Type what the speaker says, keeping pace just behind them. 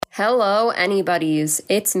Hello, Anybody's.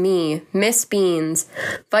 It's me, Miss Beans,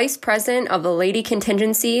 Vice President of the Lady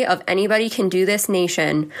Contingency of Anybody Can Do This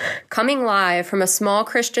Nation, coming live from a small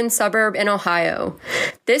Christian suburb in Ohio.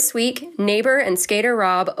 This week, neighbor and skater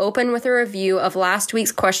Rob open with a review of last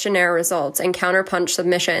week's questionnaire results and counterpunch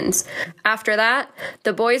submissions. After that,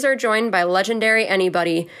 the boys are joined by legendary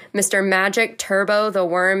Anybody, Mr. Magic Turbo the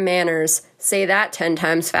Worm Manners. Say that 10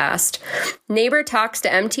 times fast. Neighbor talks to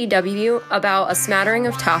MTW about a smattering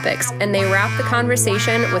of topics, and they wrap the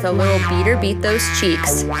conversation with a little beat or beat those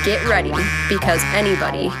cheeks. Get ready, because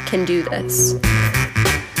anybody can do this.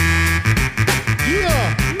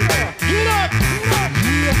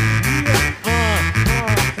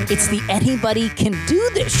 It's the Anybody Can Do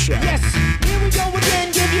This show. Yes, here we go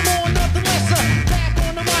again, give you more, nothing lesser. Back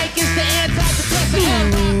on the mic is the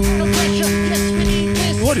antidepressant. No pressure, yes, we need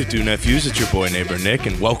this. What it do, nephews? It's your boy, Neighbor Nick,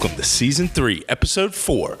 and welcome to Season 3, Episode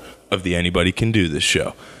 4 of the Anybody Can Do This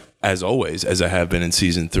show. As always, as I have been in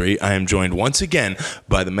Season 3, I am joined once again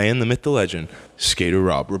by the man, the myth, the legend, Skater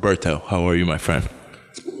Rob. Roberto, how are you, my friend?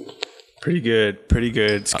 Pretty good, pretty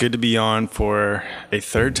good. It's good to be on for a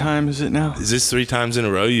third time, is it now? Is this 3 times in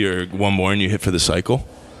a row? You're one more and you hit for the cycle?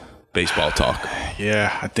 Baseball talk.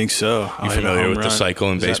 Yeah, I think so. You familiar with the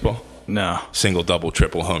cycle in baseball? No. Single, double,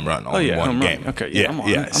 triple, home run all in one home game. Run. Okay, yeah, I'm on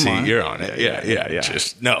it. I'm See, on you're on it. Yeah.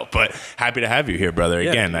 Just no, but happy to have you here, brother.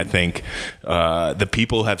 Again, I think the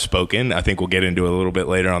people have spoken. I think we'll get into it a little bit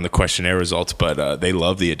later on the questionnaire results, but they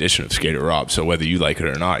love the addition of Skater Rob. So whether you like it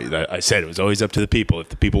or not, I said it was always up to the people. If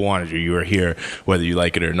the people wanted you, you were here, whether you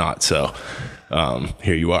like it or not. So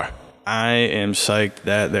here you are. I am psyched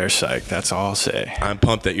that they're psyched. That's all I'll say. I'm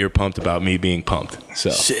pumped that you're pumped about me being pumped. So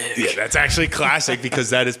Sick. Yeah, that's actually classic because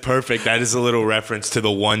that is perfect. That is a little reference to the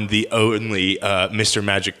one, the only Mr.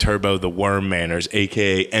 Magic Turbo, the Worm Manners,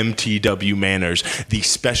 aka MTW Manners, the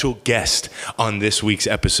special guest on this week's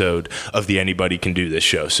episode of the Anybody Can Do This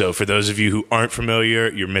show. So for those of you who aren't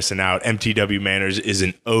familiar, you're missing out. MTW Manners is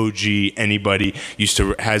an OG. Anybody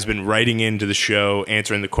has been writing into the show,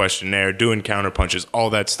 answering the questionnaire, doing counterpunches, all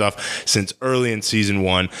that stuff since early in season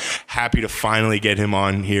 1. Happy to finally get him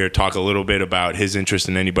on here, talk a little bit about his interest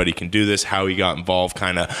in Anybody Can Do This, how he got involved,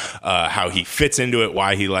 kind of how he fits into it,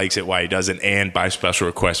 why he likes it, why he doesn't, and by special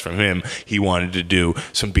request from him, he wanted to do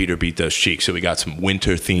some Beat or Beat Those Cheeks. So we got some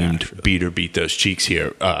winter-themed Beat or Beat Those Cheeks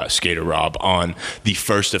here, Skater Rob, on the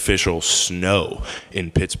first official snow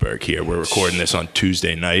in Pittsburgh here. We're recording this on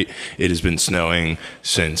Tuesday night. It has been snowing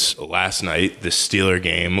since last night. The Steeler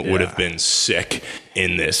game would have been sick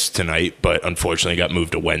in this tonight, but unfortunately got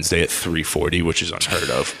moved to Wednesday at 3:40, which is unheard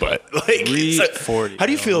of. But like 3:40. How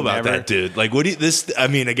do you feel about that, dude? Like, what do you, this? I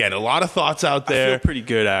mean, again, a lot of thoughts out there. I feel pretty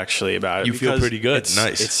good actually about it. You feel pretty good.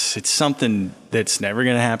 Nice. It's something that's never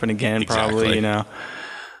going to happen again, probably. You know,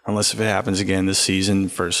 unless if it happens again this season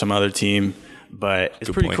for some other team. But it's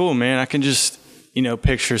pretty cool, man. I can just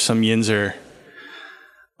picture some Yinzer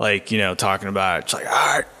talking about it. It's like,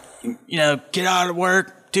 all right, get out of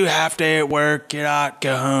work. Do half day at work, get out,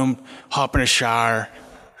 go home, hop in a shower,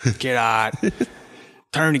 get out,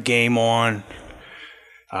 turn the game on.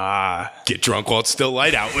 Get drunk while it's still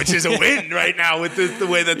light out, which is a win right now with the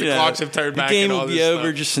way that the clocks have turned back. The game and all will be this over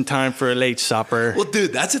stuff. just in time for a late supper. Well,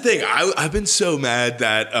 dude, that's the thing. I've been so mad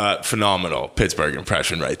that phenomenal Pittsburgh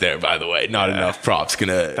impression right there, by the way. Not enough props.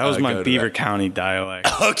 That was my Beaver County dialect.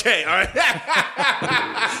 Okay, all right.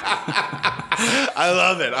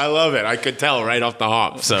 I love it. I could tell right off the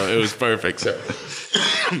hop, so it was perfect. So,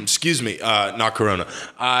 excuse me, not Corona.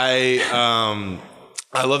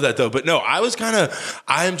 I love that though, but no, I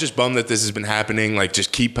am just bummed that this has been happening. Like,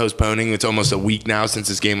 just keep postponing. It's almost a week now since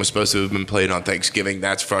this game was supposed to have been played on Thanksgiving.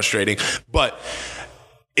 That's frustrating, but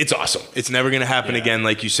it's awesome. It's never going to happen again.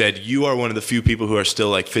 Like you said, you are one of the few people who are still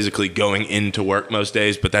like physically going into work most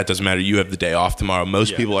days, but that doesn't matter. You have the day off tomorrow.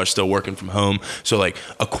 Most people are still working from home. So like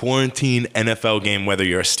a quarantine NFL game, whether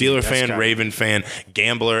you're a Steeler fan, Raven fan,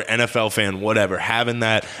 gambler, NFL fan, whatever, having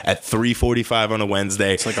that at 3:45 on a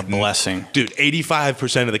Wednesday. It's like a blessing. Dude,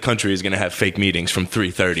 85% of the country is going to have fake meetings from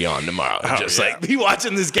 3:30 on tomorrow. Like be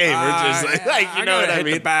watching this game. Or just like you know what I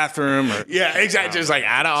mean? The bathroom. Exactly. Just like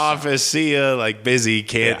out of office, see ya, like busy,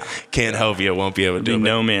 can't help you, won't be able to do it.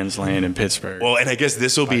 No man's land in Pittsburgh. Well, and I guess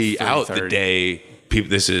this will be out the day people,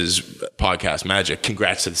 this is podcast magic.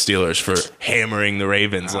 Congrats to the Steelers for hammering the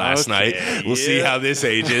Ravens last night. We'll see how this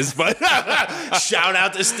ages, but shout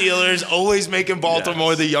out to Steelers, always making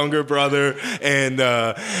Baltimore the younger brother, and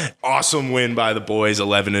awesome win by the boys,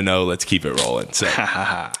 11-0. Let's keep it rolling. So,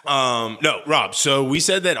 no, Rob. So we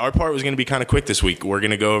said that our part was going to be kind of quick this week. We're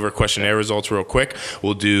going to go over questionnaire results real quick.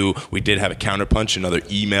 We did have a counterpunch, another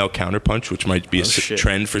email counterpunch, which might be a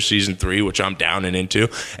trend for season 3, which I'm down and into.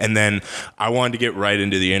 And then I wanted to get right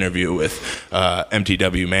into the interview with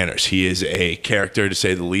MTW Manners. He is a character, to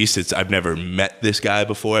say the least. I've never met this guy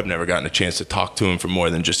before. I've never gotten a chance to talk to him for more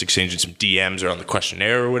than just exchanging some DMs or on the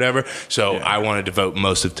questionnaire or whatever. So I want to devote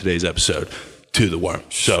most of today's episode to the worm.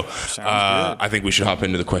 So I think we should hop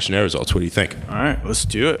into the questionnaire results. What do you think? All right, let's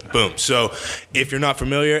do it. Boom. So if you're not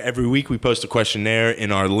familiar, every week we post a questionnaire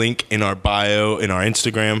in our link in our bio in our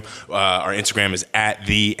Instagram. Our Instagram is at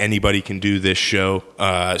the Anybody Can Do This Show.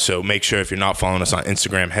 So make sure if you're not following us on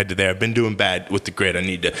Instagram, head to there. I've been doing bad with the grid. I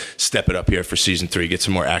need to step it up here for season 3, get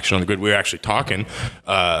some more action on the grid. We were actually talking,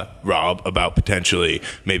 Rob, about potentially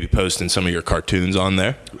maybe posting some of your cartoons on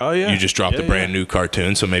there. Oh yeah. You just dropped a brand new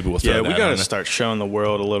cartoon, so maybe we'll throw that on there. Yeah, we got to start showing the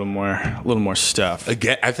world a little more stuff.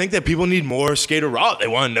 Again, I think that people need more Skater Rob. They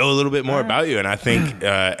want to know a little bit more about you, and I think,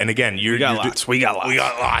 and again, we got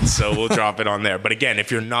lots, so we'll drop it on there. But again,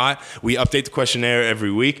 if you're not, we update the questionnaire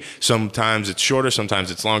every week. Sometimes it's shorter,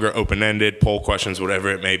 sometimes it's longer, open-ended, poll questions,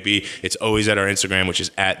 whatever it may be. It's always at our Instagram, which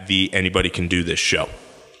is at the Anybody Can Do This Show.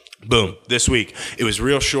 Boom. This week, it was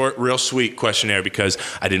real short, real sweet questionnaire because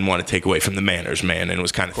I didn't want to take away from the Manners, man. And it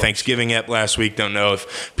was kind of Thanksgiving ep last week. Don't know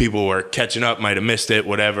if people were catching up, might have missed it,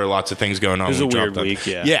 whatever. Lots of things going on. It was a weird week,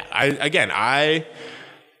 yeah. Yeah.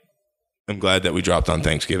 I'm glad that we dropped on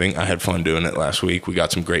Thanksgiving. I had fun doing it last week. We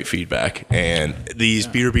got some great feedback, and these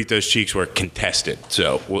Beat or Beat Those Cheeks were contested.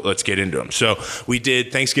 So let's get into them. So we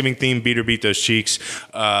did Thanksgiving themed Beat or Beat Those Cheeks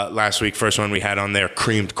last week. First one we had on there,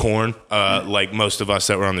 creamed corn. Like most of us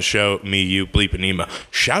that were on the show, me, you, Bleep and Ema.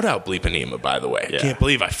 Shout out Bleep and Ema, by the way. Yeah. Can't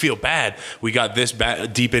believe I feel bad. We got this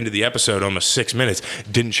deep into the episode, almost 6 minutes.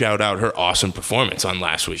 Didn't shout out her awesome performance on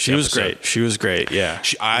last week's episode. She was great. Yeah.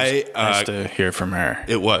 Nice to hear from her.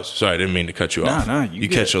 It was. Sorry, I didn't mean to cut you off. No, you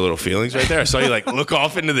catch a little feelings right there. I saw you like look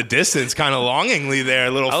off into the distance, kind of longingly there,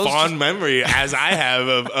 a little fond memory as I have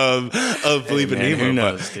of Bleep and Ema. Who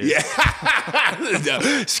knows, dude?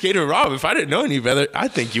 Yeah. Skater Rob, if I didn't know any better, I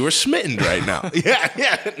think you were smitten right now.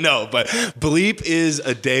 Yeah. No, but Bleep is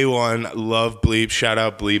a day one. Love Bleep. Shout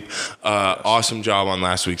out Bleep. Awesome job on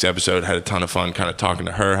last week's episode. Had a ton of fun kind of talking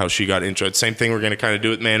to her, how she got introed. Same thing we're going to kind of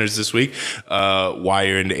do with Manners this week. Why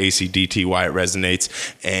you're into ACDT, why it resonates,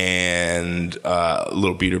 and a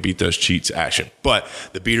little Beat or Beat Those Cheeks action. But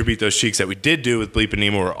the Beat or Beat Those Cheeks that we did do with Bleep and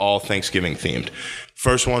Ema were all Thanksgiving themed.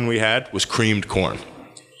 First one we had was creamed corn.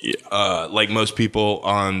 Yeah. Like most people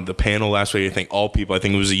on the panel last week, I think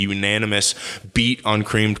it was a unanimous beat on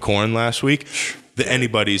creamed corn last week. The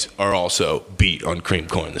Anybody's are also beat on creamed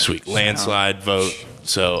corn this week. Landslide vote.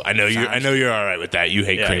 So I know you're all right with that. You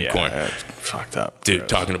hate creamed corn. Fucked up, dude.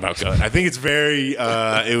 Talking about God, I think it's very.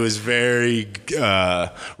 It was very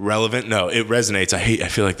relevant. No, it resonates. I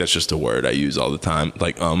feel like that's just a word I use all the time.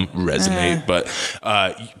 Like resonate, but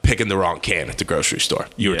picking the wrong can at the grocery store.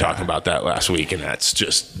 You were talking about that last week, and that's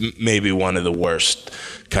just maybe one of the worst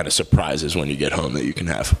kind of surprises when you get home that you can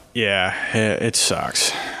have. Yeah, it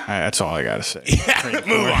sucks. That's all I gotta say. Yeah,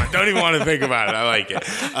 move on. Don't even want to think about it. I like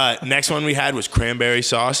it. Next one we had was cranberry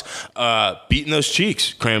sauce. Beating those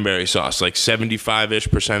cheeks, cranberry sauce. Like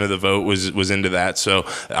 75-ish% of the vote was into that. So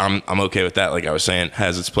I'm okay with that. Like I was saying,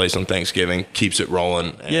 has its place on Thanksgiving, keeps it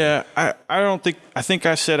rolling. Yeah, I think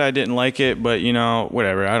I said I didn't like it, but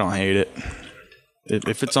whatever. I don't hate it.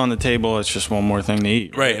 If it's on the table, it's just one more thing to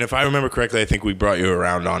eat. Right, and if I remember correctly, I think we brought you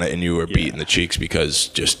around on it, and you were beating the cheeks because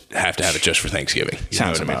just have to have it just for Thanksgiving.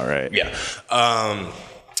 Sounds about right. Yeah.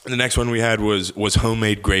 The next one we had was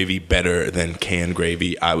homemade gravy better than canned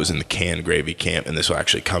gravy? I was in the canned gravy camp, and this will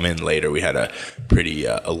actually come in later. We had a pretty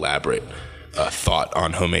elaborate thought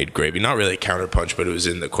on homemade gravy. Not really a counterpunch, but it was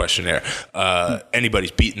in the questionnaire.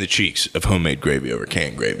 Anybody's beating the cheeks of homemade gravy over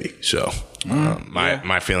canned gravy. So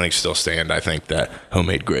my feelings still stand. I think that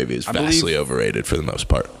homemade gravy is vastly overrated for the most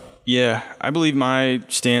part. Yeah, I believe my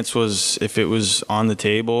stance was if it was on the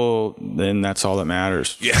table, then that's all that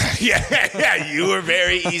matters. Yeah. You were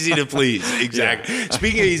very easy to please. Exactly. Yeah.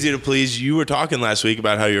 Speaking of easy to please, you were talking last week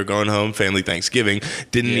about how you were going home, family Thanksgiving,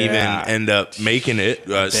 didn't even end up making it,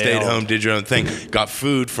 stayed home, did your own thing, got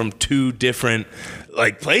food from 2 different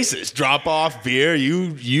like places, drop off beer.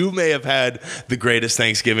 You may have had the greatest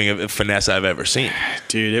Thanksgiving of finesse I've ever seen.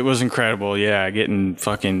 Dude, it was incredible. Yeah, getting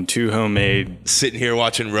fucking 2 homemade. Sitting here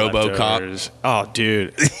watching RoboCop. Leftovers. Oh,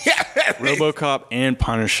 dude. RoboCop and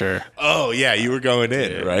Punisher. Oh yeah, you were going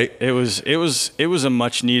in, Dude, right? It was a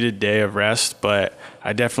much needed day of rest, but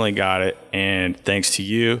I definitely got it. And thanks to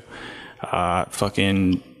you,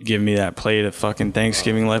 fucking giving me that plate of fucking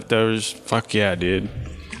Thanksgiving leftovers. Fuck yeah, dude.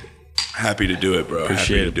 Happy to do it, bro.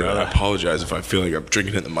 Appreciate Happy to it, do brother. I apologize if I feel like I'm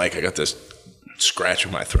drinking in the mic. I got this scratch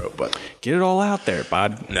in my throat, but Get it all out there,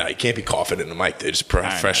 bud. no, you can't be coughing in the mic, dude. It's a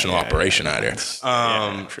professional operation out here.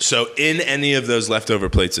 So in any of those leftover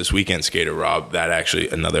plates this weekend, Skater Rob, that actually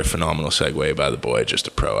another phenomenal segue by the boy, just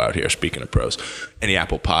a pro out here. Speaking of pros, any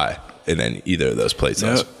apple pie in any either of those plates?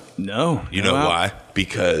 No. You know why?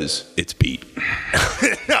 Because it's beat.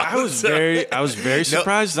 I was very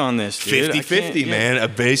surprised on this, dude. 50-50,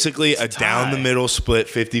 man. Basically a down the middle split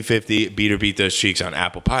 50-50 beat those cheeks on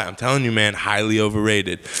apple pie. I'm telling you, man, highly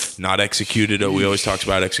overrated. Not executed. We always talk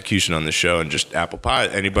about execution on the show, and just apple pie.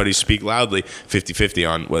 Anybody speak loudly, 50-50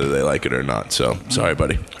 on whether they like it or not. So sorry,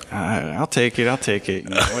 buddy. I'll take it. You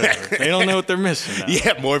know, whatever. They don't know what they're missing now.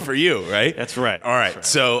 Yeah, more for you, right? That's right. All right.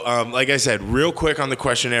 That's right. So, like I said, real quick on the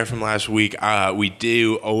questionnaire from last week, we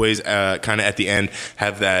do always kind of at the end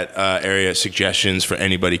have that area suggestions for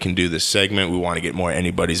anybody can do this segment. We want to get more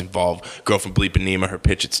anybody's involved. Girl from Bleep and Nema, her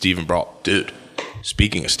pitch at Stephen Brault. Dude,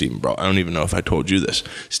 speaking of Stephen Brault, I don't even know if I told you this.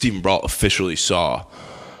 Stephen Brault officially saw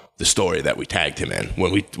the story that we tagged him in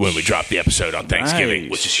when we dropped the episode on Thanksgiving,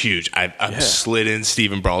 Nice. which is huge. I've slid in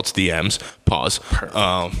Stephen Brault's DMs. Pause.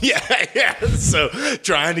 Yeah. So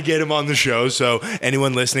trying to get him on the show. So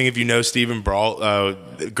anyone listening, if you know Stephen Brault,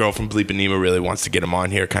 Girl from Bleep and Nema really wants to get him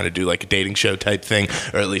on here, kind of do like a dating show type thing,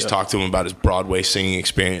 or at least talk to him about his Broadway singing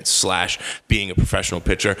experience / being a professional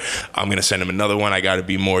pitcher. I'm gonna send him another one. I got to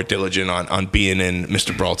be more diligent on being in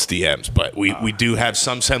Mr. Brault's DMs, but we do have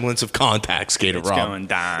some semblance of contact. Skater It's Rob. going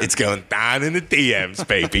down. It's going down in the DMs,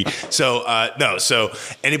 baby. So So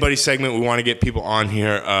anybody's segment, we want to get people on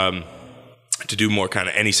here. To do more kind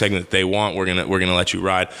of any segment that they want, we're gonna let you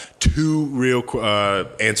ride. 2 real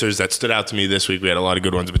answers that stood out to me this week. We had a lot of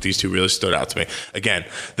good ones, but these 2 really stood out to me. Again,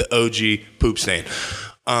 the OG poop stain.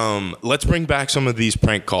 Let's bring back some of these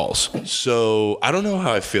prank calls. So I don't know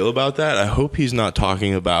how I feel about that. I hope he's not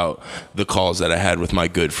talking about the calls that I had with my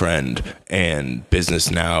good friend and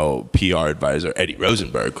Business Now PR advisor Eddie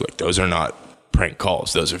Rosenberg. Like, those are not prank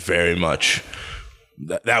calls. Those are very much.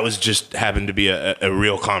 That was just happened to be a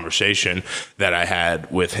real conversation that I had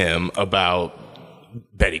with him about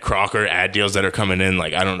Betty Crocker ad deals that are coming in.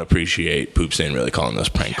 Like, I don't appreciate Poop Stain really calling those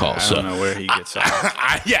prank calls. I don't know where he gets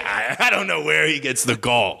that. I don't know where he gets the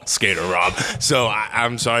gall, Skater Rob. So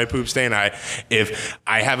I'm sorry, Poop Stain. If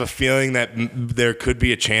I have a feeling that there could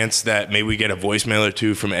be a chance that maybe we get a voicemail or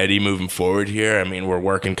 2 from Eddie moving forward here. I mean, we're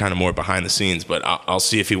working kind of more behind the scenes, but I'll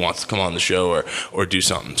see if he wants to come on the show or do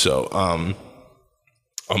something. So,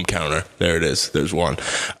 counter. There it is. There's one.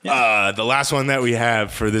 Yeah. The last one that we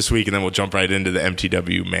have for this week, and then we'll jump right into the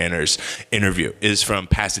MTW Manners interview, is from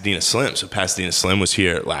Pasadena Slim. So Pasadena Slim was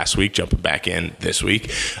here last week, jumping back in this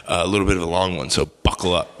week. A little bit of a long one, so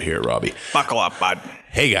buckle up here, Robbie. Buckle up, bud.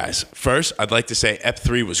 Hey guys, first I'd like to say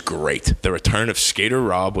EP3 was great. The return of Skater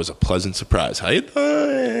Rob was a pleasant surprise. How you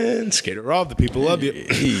doing? Skater Rob, the people love you.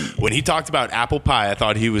 When he talked about apple pie, I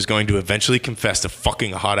thought he was going to eventually confess to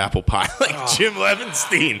fucking a hot apple pie like Jim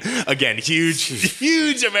Levenstein. Again,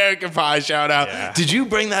 huge American Pie shout out. Yeah. Did you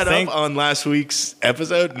bring that up on last week's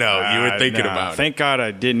episode? No, you were thinking about it. Thank God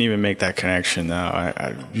I didn't even make that connection though.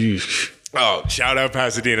 Oh, shout out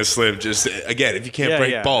Pasadena Slim. Just, again, if you can't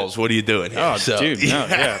break balls, what are you doing here? Oh, dude, no,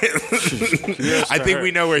 yeah. I think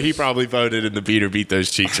we know where he probably voted in the beat those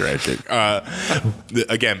cheeks ranking.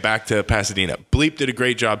 Again, back to Pasadena. Bleep did a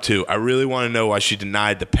great job, too. I really want to know why she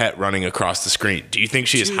denied the pet running across the screen. Do you think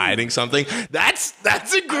she is hiding something? That's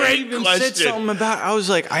a great question. I said something about, I was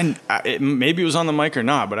like, maybe it was on the mic or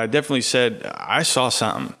not, but I definitely said, I saw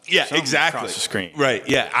something. Yeah, exactly. Across the screen. Right,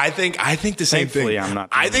 yeah. I think the same Thankfully, thing. I'm not.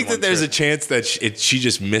 I think that there's a chance that she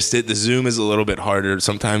just missed it. The Zoom is a little bit harder.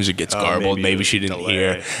 Sometimes it gets garbled. Maybe she didn't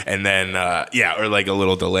hear. And then, or like a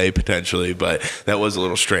little delay potentially. But that was a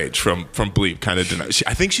little strange from Bleep. Kind of denied.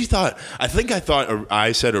 I thought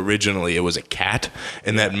I said originally it was a cat,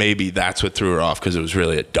 and that maybe that's what threw her off because it was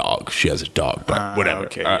really a dog. She has a dog, but whatever.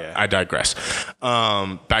 Okay, I digress.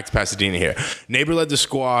 Back to Pasadena here. Neighbor led the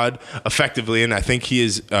squad effectively, and I think he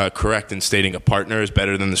is correct in stating a partner is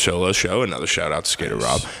better than the solo show. Another shout out to Skater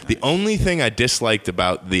Rob. The only only thing I disliked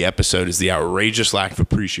about the episode is the outrageous lack of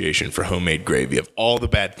appreciation for homemade gravy. Of all the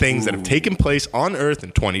bad things that have taken place on Earth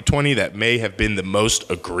in 2020, that may have been the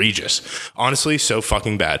most egregious. Honestly, so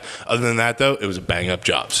fucking bad. Other than that, though, it was a bang-up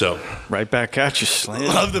job. So right back at you, Slim.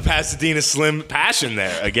 Love the Pasadena Slim passion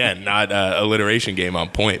there. Again, not alliteration game on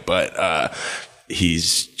point, but he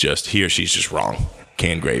or she's just wrong.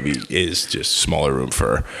 Canned gravy is just smaller room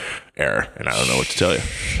for error, and I don't know what to tell you.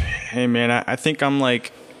 Hey, man, I think I'm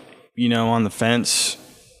like, on the fence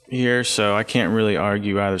here, so I can't really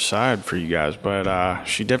argue either side for you guys, but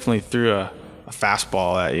she definitely threw a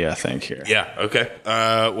fastball at you, I think, here. Yeah, okay.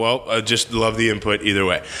 Just love the input either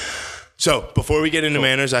way. So before we get into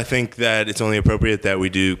manners, I think that it's only appropriate that we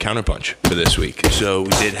do Counterpunch for this week. So we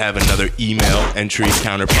did have another email entry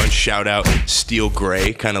Counterpunch. Shout out Steel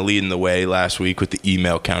Gray, kind of leading the way last week with the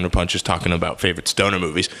email Counterpunches, talking about favorite stoner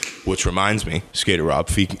movies, which reminds me, Skater Rob,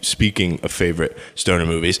 speaking of favorite stoner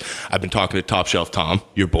movies, I've been talking to Top Shelf Tom,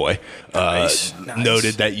 your boy. Nice.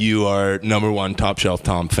 Noted that you are #1 Top Shelf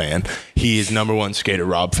Tom fan. He is #1 Skater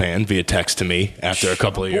Rob fan via text to me after a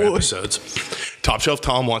couple of your episodes. Top Shelf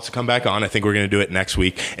Tom wants to come back on. I think we're going to do it next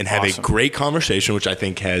week and have a great conversation, which I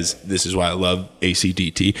think this is why I love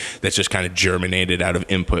ACDT, that's just kind of germinated out of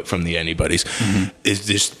input from the Anybody's, is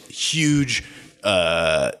this huge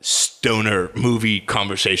stoner movie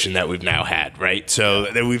conversation that we've now had, right? So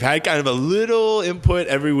we've had kind of a little input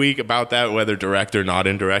every week about that, whether direct or not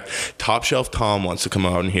indirect. Top Shelf Tom wants to come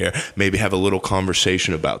on here, maybe have a little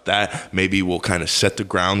conversation about that. Maybe we'll kind of set the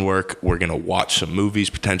groundwork. We're going to watch some movies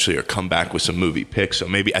potentially, or come back with some movie picks. So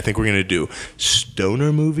I think we're going to do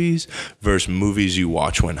stoner movies versus movies you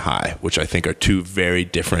watch when high, which I think are two very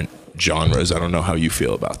different genres. I don't know how you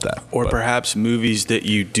feel about that. Or perhaps movies that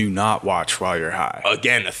you do not watch while you're high.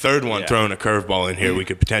 Again, a third one, throwing a curveball in here we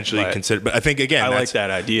could potentially consider. But I think, again, I like that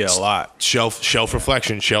idea a lot. Shelf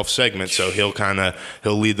reflection, shelf segment. So he'll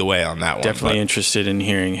lead the way on that one. Definitely interested in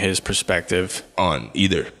hearing his perspective on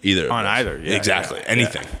either. On either, yeah. Exactly. Yeah.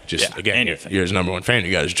 Anything. Just again, anything. You're his #1 fan.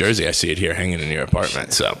 You got his jersey. I see it here hanging in your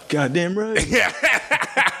apartment. So goddamn right. Yeah.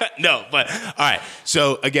 No, but all right.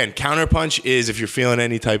 So again, Counterpunch is, if you're feeling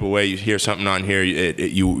any type of way, you hear something on here,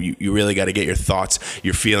 you really got to get your thoughts,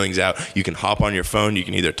 your feelings out. You can hop on your phone. You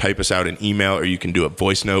can either type us out an email, or you can do a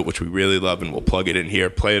voice note, which we really love, and we'll plug it in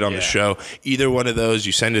here, play it on the show. Either one of those,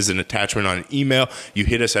 you send us an attachment on an email. You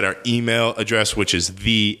hit us at our email address, which is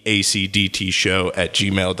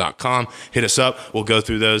theacdtshow@gmail.com. Hit us up. We'll go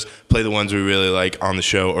through those, play the ones we really like on the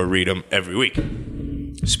show, or read them every week.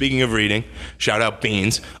 Speaking of reading, shout out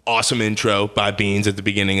Beans. Awesome intro by Beans at the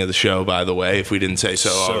beginning of the show, by the way, if we didn't say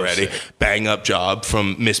so already. Sick. Bang up job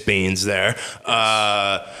from Miss Beans there.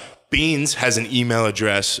 Beans has wrote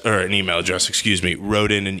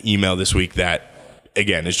in an email this week that,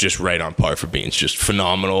 again, is just right on par for Beans. Just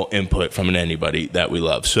phenomenal input from anybody that we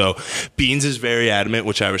love. So Beans is very adamant,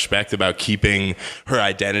 which I respect, about keeping her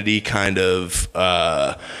identity kind of...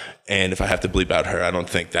 and if I have to bleep out her, I don't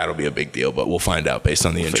think that'll be a big deal, but we'll find out based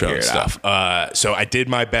on the intro and stuff. So I did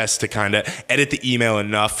my best to kind of edit the email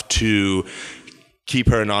enough to keep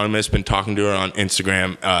her anonymous. Been talking to her on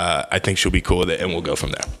Instagram. I think she'll be cool with it, and we'll go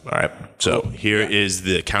from there. All right. So here is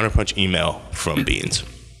the Counterpunch email from Beans.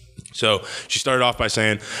 So she started off by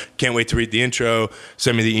saying, can't wait to read the intro.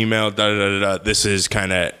 Send me the email. This is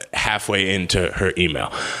kind of halfway into her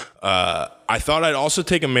email. I thought I'd also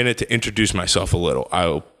take a minute to introduce myself a little. I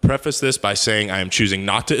will preface this by saying I am choosing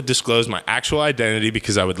not to disclose my actual identity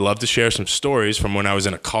because I would love to share some stories from when I was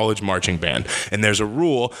in a college marching band. And there's a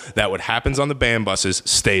rule that what happens on the band buses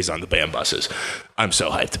stays on the band buses. I'm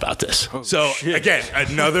so hyped about this. Oh, so shit. Again,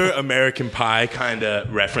 another American Pie kind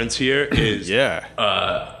of reference here is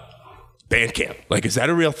band camp. Like, is that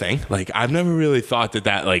a real thing? Like, I've never really thought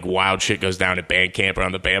that like wild shit goes down at band camp or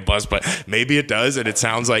on the band bus, but maybe it does, and it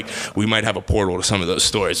sounds like we might have a portal to some of those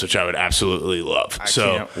stories, which I would absolutely love. I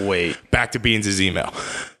can't wait. Back to Beans' email.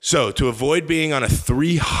 So, to avoid being on a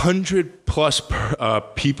 300 plus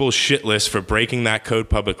people shit list for breaking that code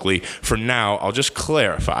publicly, for now, I'll just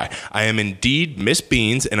clarify. I am indeed Miss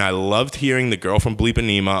Beans, and I loved hearing the girl from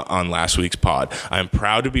Bleepanema on last week's pod. I am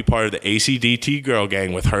proud to be part of the ACDT girl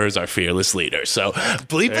gang with her as our fearless leader. So,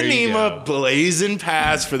 Bleepanema blazing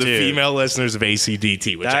past for the female listeners of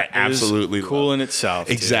ACDT, which I absolutely cool love. In itself.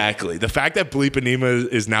 Exactly. Dude. The fact that Bleepanema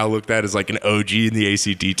is now looked at as like an OG in the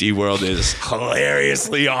ACDT world is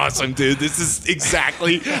hilariously awesome, dude. This is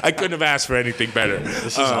exactly, I couldn't have asked for anything better.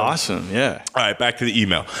 This is awesome, yeah. All right, back to the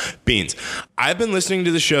email. Beans, I've been listening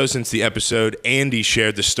to the show since the episode Andy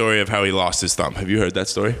shared the story of how he lost his thumb. Have you heard that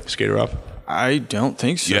story, Skater Rob? I don't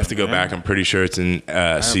think so. You have to go back. I'm pretty sure it's in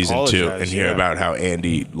season 2 and hear about how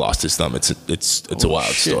Andy lost his thumb. It's a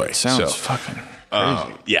wild story. It sounds fucking crazy.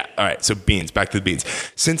 Yeah. All right. So beans. Back to the beans.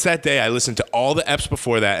 Since that day, I listened to all the eps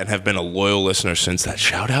before that and have been a loyal listener since that.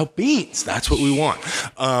 Shout out beans. That's what we want.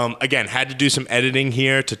 Again, had to do some editing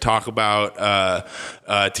here to talk about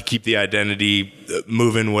to keep the identity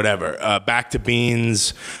moving. Whatever. Back to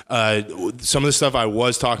beans. Some of the stuff I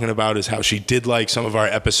was talking about is how she did like some of our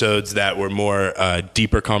episodes that were more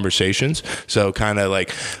deeper conversations. So kind of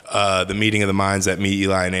like the meeting of the minds that me,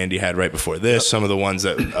 Eli, and Andy had right before this. Some of the ones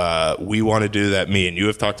that we want to do that me and you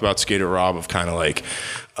have talked about, Skater Rob, of kind of like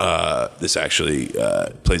this actually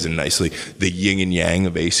plays in nicely, the yin and yang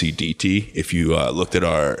of ACDT. If you looked at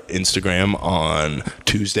our Instagram on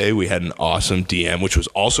Tuesday, we had an awesome DM, which was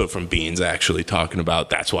also from Beans, actually talking about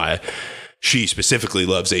that's why she specifically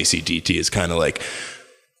loves ACDT. Is kind of like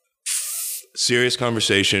serious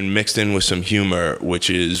conversation mixed in with some humor, which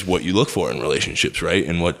is what you look for in relationships, right?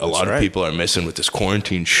 And what a lot of people are missing with this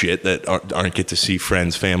quarantine shit that aren't get to see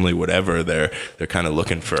friends, family, whatever. They're kind of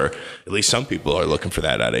looking for, at least some people are looking for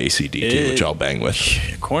that out of ACDT, which I'll bang with.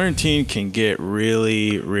 Quarantine can get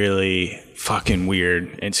really, really fucking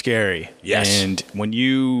weird and scary. Yes. And when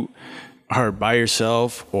you are by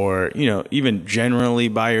yourself, or even generally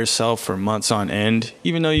by yourself for months on end,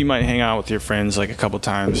 even though you might hang out with your friends like a couple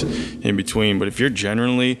times in between, but if you're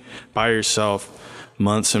generally by yourself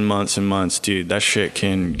months and months and months, dude, that shit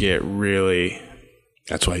can get really.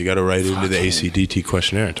 That's why you got to write into the ACDT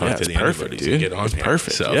questionnaire and talk to the anybody to get on here.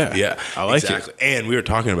 Perfect. So, yeah, I like it. And we were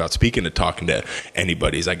talking about, speaking of talking to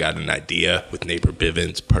anybody's, I got an idea with neighbor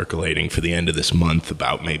Bivens percolating for the end of this month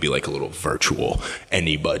about maybe like a little virtual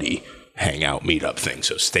anybody hangout meetup thing.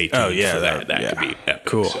 So stay tuned for that. That could be epic.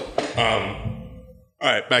 Cool. So,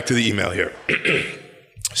 all right, back to the email here.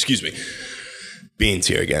 Excuse me. Beans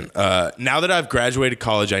here again. Now that I've graduated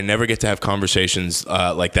college, I never get to have conversations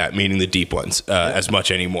like that, meaning the deep ones, as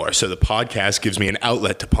much anymore. So the podcast gives me an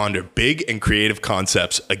outlet to ponder big and creative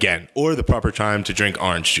concepts again, or the proper time to drink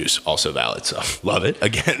orange juice. Also valid. So love it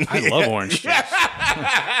again. I love orange juice.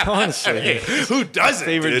 Honestly, who doesn't?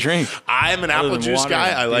 Favorite drink. I'm an apple juice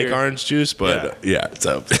guy. I like orange juice, but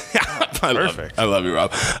so I love you,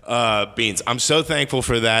 Rob. Beans. I'm so thankful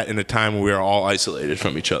for that in a time where we are all isolated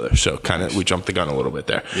from each other. So kind of we jumped the gun a little bit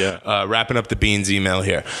there. Yeah. Wrapping up the Beans email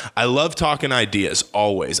here. I love talking ideas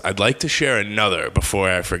always. I'd like to share another before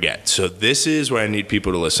I forget. So this is where I need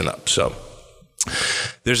people to listen up. So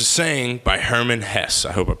there's a saying by Herman Hesse,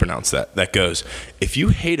 I hope I pronounced that goes, if you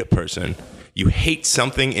hate a person, you hate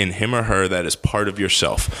something in him or her that is part of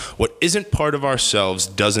yourself. What isn't part of ourselves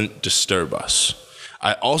doesn't disturb us.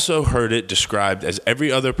 I also heard it described as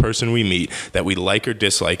every other person we meet that we like or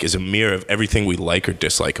dislike is a mirror of everything we like or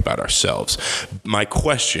dislike about ourselves. My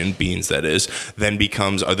question, Beans that is, then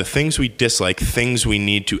becomes, are the things we dislike things we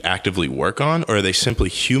need to actively work on, or are they simply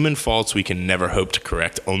human faults we can never hope to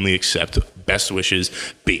correct, only accept? Best wishes,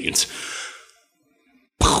 Beans.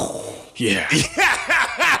 Yeah.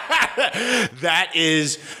 That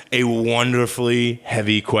is a wonderfully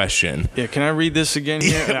heavy question. Yeah, can I read this again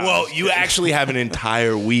here? Yeah, well, you actually have an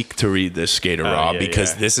entire week to read this, Skater Rob,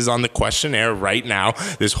 because this is on the questionnaire right now.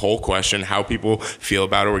 This whole question, how people feel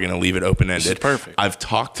about it, we're going to leave it open-ended. This is perfect. I've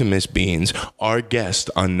talked to Miss Beans. Our guest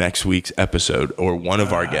on next week's episode, or one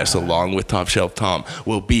of our guests, along with Top Shelf Tom,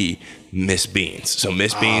 will be Miss Beans. So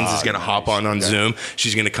Miss Beans is going to hop on Zoom.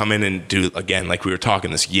 She's going to come in and do, again, like we were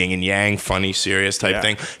talking, this yin and yang, funny, serious type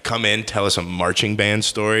thing. Come in, tell us a marching band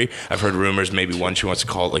story. I've heard rumors maybe one she wants to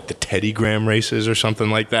call it like the Teddy Graham races or something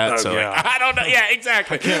like that. I don't know. Yeah,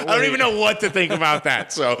 exactly. I don't even know what to think about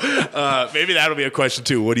that. So maybe that'll be a question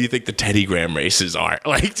too. What do you think the Teddy Graham races are?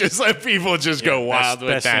 Like, just let people just go wild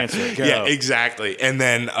with that. Answer. Yeah, exactly. And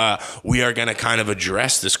then we are going to kind of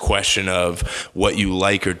address this question of what you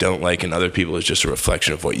like or don't like in other people is just a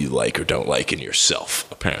reflection of what you like or don't like in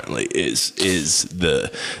yourself, apparently, is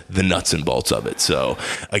the nuts and bolts of it. So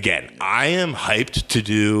again, I am hyped to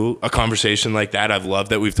do a conversation like that. I've loved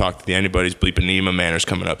that we've talked to the Anybody's Bleeping Nemo manners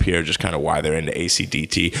coming up here, just kind of why they're into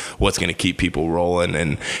ACDT, what's going to keep people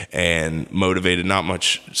rolling and motivated, not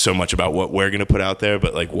so much about what we're going to put out there,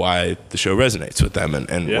 but like why the show resonates with them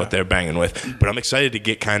and what they're banging with. But I'm excited to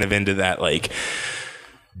get kind of into that like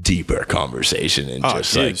deeper conversation and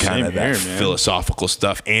kind of that philosophical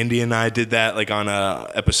stuff. Andy and I did that like on a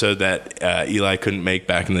episode that Eli couldn't make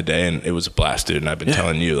back in the day, and it was a blast, dude. And I've been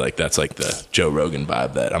telling you, like, that's like the Joe Rogan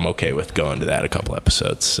vibe that I'm okay with going to that a couple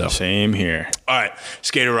episodes. So same here. All right,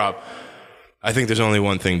 Skater Rob, I think there's only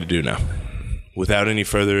one thing to do now. Without any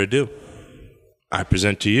further ado, I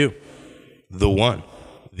present to you the one,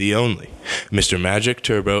 the only, Mr. Magic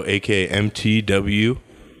Turbo, aka MTW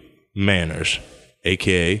Manners,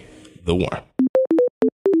 aka The Worm.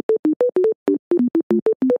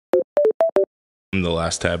 The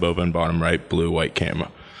last tab open, bottom right, blue, white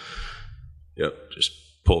camera. Yep, just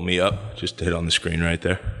pull me up. Just hit on the screen right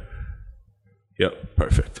there. Yep,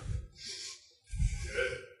 perfect.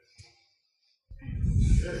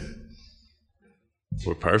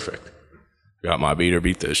 We're perfect. Got my beater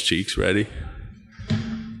beat those cheeks ready.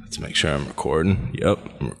 Let's make sure I'm recording. Yep,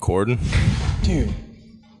 I'm recording. Dude.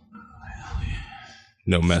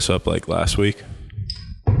 No mess up like last week.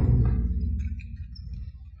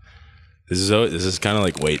 This is kind of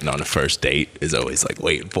like waiting on a first date. Is always like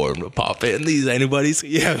waiting for him to pop in. These anybody's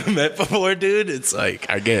you haven't met before, dude. It's like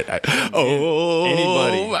anybody.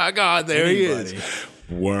 My God, there anybody. He is.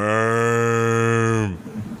 Worm.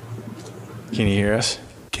 Can you hear us?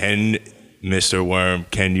 Mr. Worm,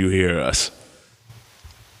 can you hear us?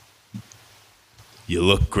 You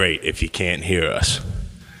look great if you can't hear us.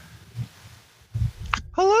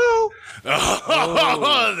 Hello.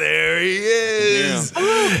 Oh, there he is. Yeah.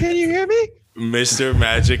 Hello, can you hear me? Mr.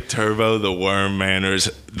 Magic Turbo, the Worm Manners,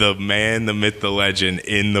 the man, the myth, the legend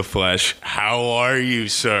in the flesh. How are you,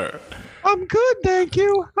 sir? I'm good, thank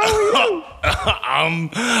you. How are you?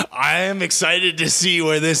 I am excited to see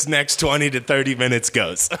where this next 20 to 30 minutes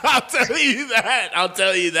goes. I'll tell you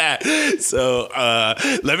that. So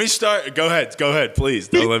let me start. Go ahead, please.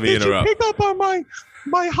 Don't let me interrupt. Did you pick up on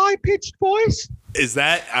my high-pitched voice? Is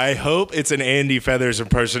that, I hope it's an Andy Feathers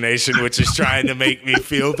impersonation, which is trying to make me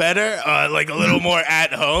feel better, like a little more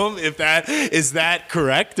at home. Is that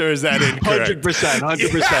correct or is that incorrect? 100%.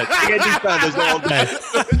 Andy Feathers all day.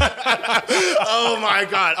 Oh my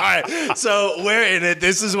God. All right. So we're in it.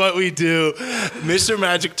 This is what we do. Mr.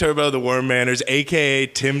 Magic Turbo, the Worm Manners, AKA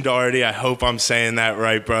Tim Dougherty. I hope I'm saying that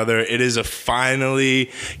right, brother. It is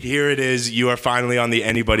here it is. You are finally on the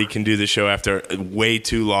Anybody Can Do This show after way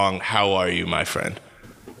too long. How are you, my friend?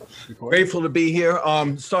 Grateful to be here.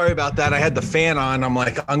 Sorry about that. I had the fan on. I'm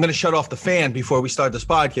like, I'm going to shut off the fan before we start this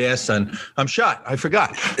podcast, and I'm shut. I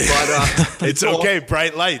forgot. But it's okay.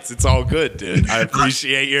 Bright lights. It's all good, dude. I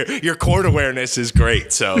appreciate your court awareness is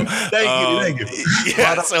great. So thank you.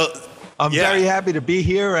 Yeah. But, I'm very happy to be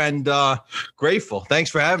here and grateful. Thanks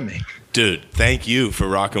for having me. Dude, thank you for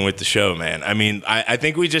rocking with the show, man. I mean, I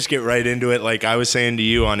think we just get right into it. Like I was saying to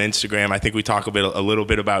you on Instagram, I think we talk a little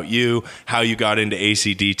bit about you, how you got into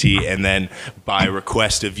ACDT, and then by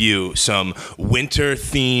request of you, some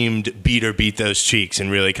winter-themed beat those cheeks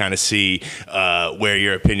and really kind of see where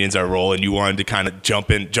your opinions are rolling. You wanted to kind of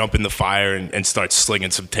jump in the fire and start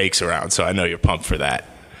slinging some takes around. So I know you're pumped for that.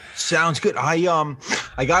 Sounds good. I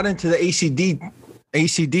got into the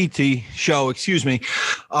ACDT show, excuse me.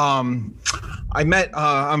 I'm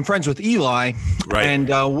friends with Eli, right?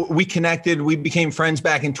 And we connected. We became friends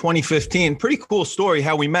back in 2015. Pretty cool story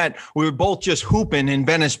how we met. We were both just hooping in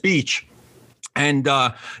Venice Beach. And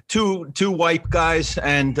two white guys,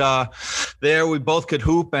 and there we both could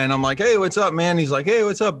hoop. And I'm like, hey, what's up, man? He's like, hey,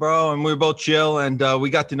 what's up, bro? And we were both chill, and we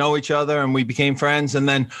got to know each other, and we became friends. And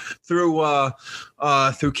then through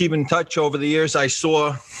keeping in touch over the years, I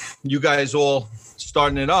saw you guys all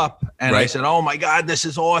starting it up, and I said, oh my God, this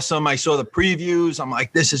is awesome. I saw the previews. I'm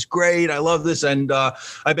like, this is great. I love this. And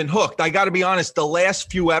I've been hooked. I got to be honest, the last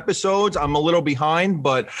few episodes, I'm a little behind,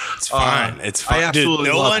 but it's fine. It's fine. I absolutely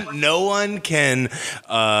no one can,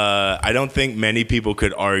 I don't think many people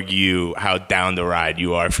could argue how down the ride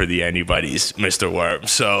you are for the Anybody's, Mr. Worm.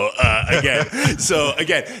 So again,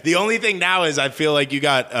 the only thing now is I feel like you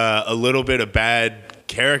got a little bit of bad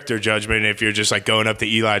character judgment if you're just like going up to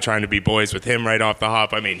Eli trying to be boys with him right off the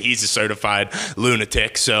hop. I mean, he's a certified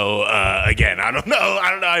lunatic. So again, I don't know.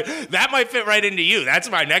 That might fit right into you.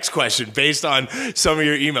 That's my next question based on some of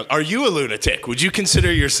your emails. Are you a lunatic? Would you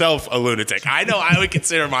consider yourself a lunatic? I know I would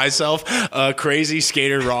consider myself a crazy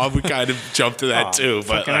skater. Rob would kind of jump to that too.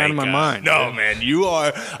 But out of my mind. No, man, you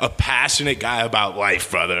are a passionate guy about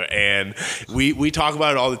life, brother. And we talk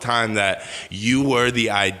about it all the time that you were the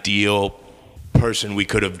ideal person we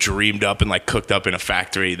could have dreamed up and like cooked up in a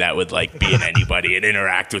factory that would like be in Anybody and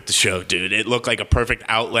interact with the show, dude. It looked like a perfect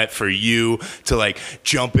outlet for you to like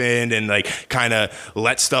jump in and like kind of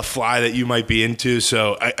let stuff fly that you might be into.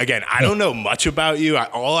 So again, I don't know much about you.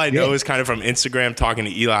 All I know is kind of from Instagram talking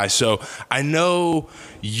to Eli. So I know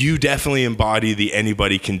you definitely embody the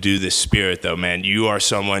Anybody Can Do This spirit, though, man. You are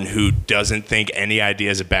someone who doesn't think any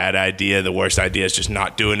idea is a bad idea. The worst idea is just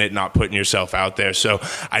not doing it, not putting yourself out there. So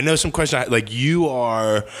I know some questions, like you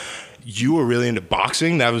are you were really into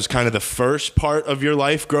boxing. That was kind of the first part of your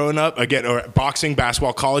life growing up. Again, or boxing,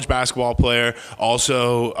 basketball, college basketball player,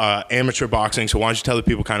 also amateur boxing. So why don't you tell the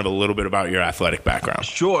people kind of a little bit about your athletic background?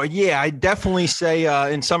 Sure. Yeah, I definitely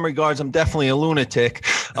say in some regards, I'm definitely a lunatic.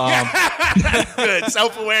 That's good.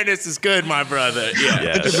 Self-awareness is good, my brother.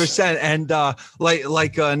 Yeah, 100%. And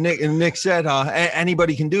like Nick said,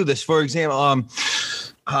 anybody can do this. For example,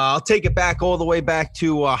 I'll take it back all the way back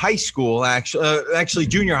to high school, actually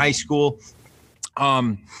junior high school.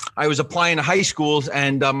 I was applying to high schools,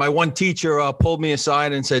 and my one teacher pulled me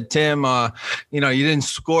aside and said, Tim, you didn't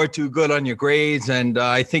score too good on your grades, and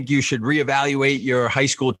I think you should reevaluate your high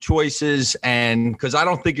school choices, and because I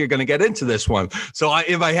don't think you're going to get into this one. So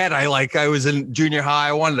in my head, I was in junior high.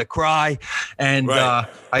 I wanted to cry, and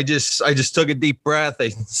I just took a deep breath. I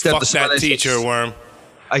stepped aside. Fuck that teacher, Worm.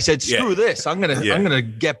 I said, screw this. I'm gonna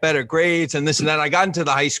get better grades and this and that. I got into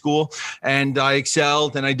the high school and I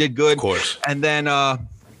excelled and I did good. Of course. And then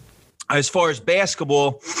as far as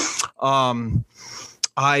basketball,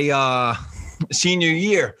 I senior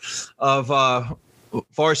year of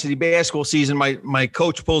varsity basketball season, my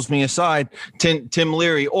coach pulls me aside. Tim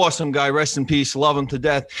Leary, awesome guy, rest in peace, love him to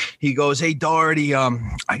death. He goes, hey, Dougherty,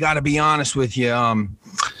 I got to be honest with you.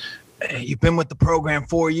 You've been with the program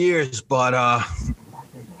 4 years, but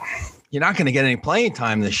you're not going to get any playing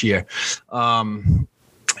time this year.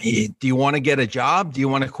 Do you want to get a job? Do you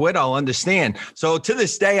want to quit? I'll understand. So to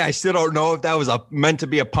this day, I still don't know if that was meant to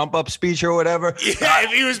be a pump up speech or whatever. Yeah,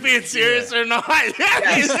 if he was being serious or not. It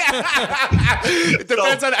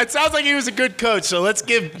depends on. It sounds like he was a good coach. So let's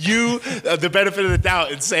give you the benefit of the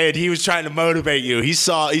doubt and say he was trying to motivate you. He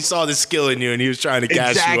saw the skill in you and he was trying to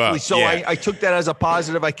gas you up. So I took that as a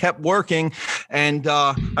positive. I kept working, and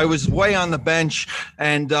I was way on the bench.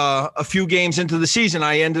 And a few games into the season,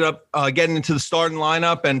 I ended up getting into the starting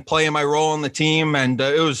lineup and playing my role on the team, and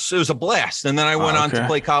it was a blast. And then I went on to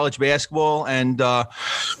play college basketball, and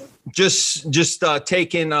just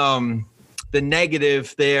taking the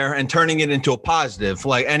negative there and turning it into a positive.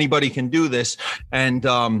 Like anybody can do this, and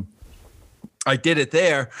I did it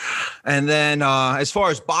there. And then as far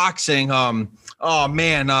as boxing,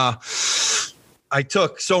 I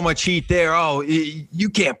took so much heat there. Oh, you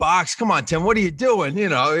can't box. Come on, Tim. What are you doing? You're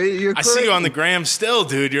crazy. I see you on the gram still,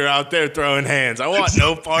 dude. You're out there throwing hands. I want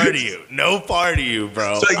no part of you. No part of you,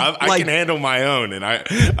 bro. So, I can handle my own,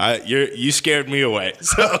 and you scared me away.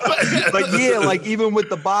 So. But yeah, like even with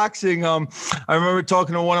the boxing, I remember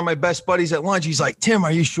talking to one of my best buddies at lunch. He's like, Tim,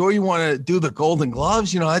 are you sure you want to do the Golden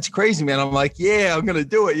Gloves? That's crazy, man. I'm like, yeah, I'm going to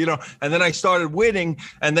do it, And then I started winning,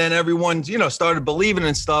 and then everyone, started believing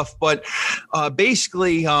and stuff. But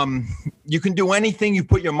basically, you can do anything you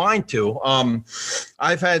put your mind to.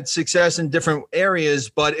 I've had success in different areas,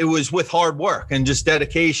 but it was with hard work and just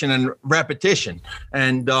dedication and repetition.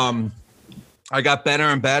 And I got better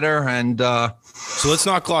and better. And so let's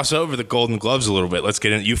not gloss over the Golden Gloves a little bit. Let's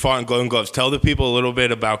get in. You fought in Golden Gloves. Tell the people a little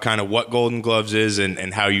bit about kind of what Golden Gloves is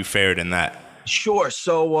and how you fared in that. Sure.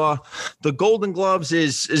 So the Golden Gloves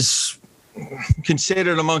is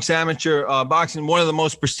considered amongst amateur boxing one of the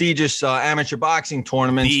most prestigious amateur boxing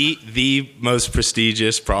tournaments. The most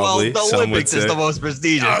prestigious, probably. Well, the Olympics is the most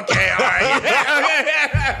prestigious. Okay, all right.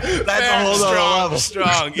 That's a whole other level.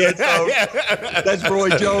 Strong. That's Roy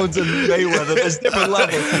Jones and Mayweather. There's different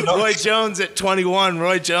levels. Roy Jones at 21.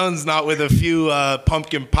 Roy Jones not with a few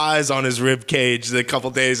pumpkin pies on his rib cage a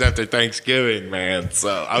couple days after Thanksgiving, man.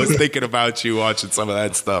 So I was thinking about you watching some of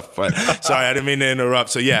that stuff. But sorry, I didn't mean to interrupt.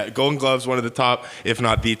 So yeah, Golden Gloves, one of the top, if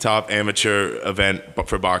not the top amateur event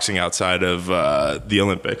for boxing outside of the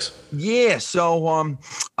Olympics. Yeah, so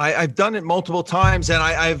I've done it multiple times, and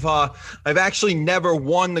I've actually never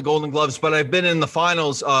won the Golden Gloves, but I've been in the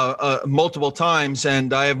finals multiple times,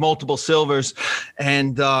 and I have multiple silvers.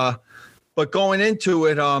 And but going into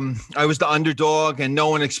it, I was the underdog, and no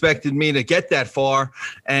one expected me to get that far.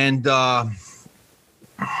 And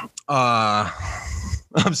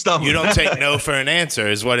I'm stumbling. You don't take no for an answer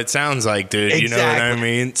is what it sounds like, dude. Exactly. You know what I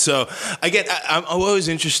mean? So I'm always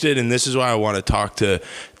interested, and this is why I want to talk to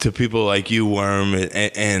people like you, Worm,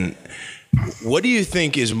 and what do you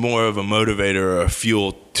think is more of a motivator or a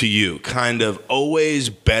fuel to you? Kind of always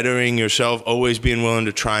bettering yourself, always being willing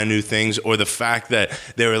to try new things, or the fact that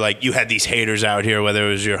they were like, you had these haters out here, whether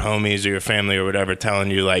it was your homies or your family or whatever, telling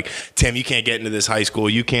you like, Tim, you can't get into this high school.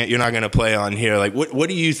 You're not going to play on here. Like, what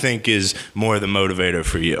do you think is more the motivator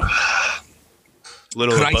for you? A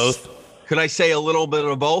little of both? Could I say a little bit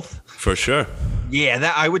of both? For sure. Yeah,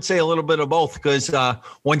 that I would say a little bit of both, because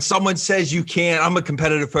when someone says you can't, I'm a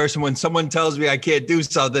competitive person. When someone tells me I can't do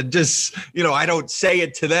something, just, I don't say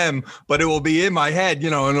it to them, but it will be in my head,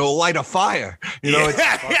 and it'll light a fire.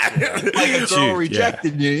 It's like a girl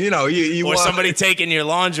rejected you. You or somebody taking your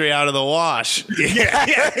laundry out of the wash.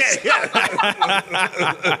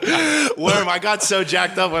 Worm, I got so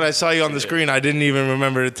jacked up when I saw you on the screen, I didn't even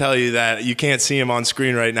remember to tell you that you can't see him on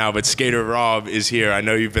screen right now, but Skater Rob is here. I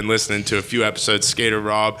know you've been listening to a few episodes. Skater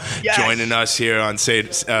Rob joining us here on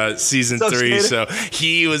season 3. So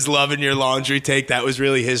he was loving your laundry take. That was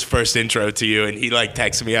really his first intro to you, and he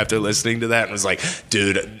texted me after listening to that and was like,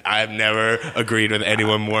 dude, I've never agreed with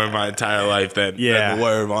anyone more in my entire life than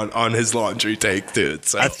Worm on his laundry take, dude.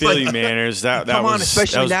 So I feel you, Manners. That was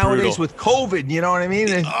especially nowadays brutal. with COVID, you know what I mean?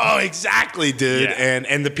 Oh, exactly, dude. Yeah.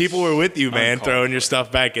 And the people were with you, man, throwing your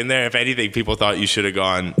stuff back in there. If anything, people thought you should have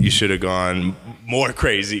gone more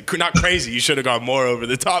crazy. Not crazy, you should have gone more over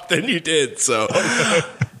the top than you did. So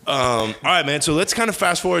all right, man. So let's kind of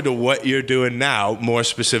fast forward to what you're doing now, more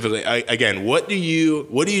specifically. Again, what do you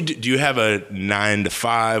do? Do you have a 9 to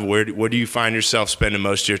 5? Where do you find yourself spending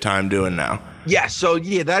most of your time doing now? Yeah, so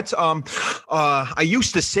that's I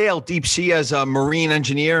used to sail deep sea as a marine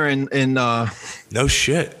engineer in No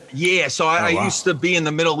shit. Yeah, so I used to be in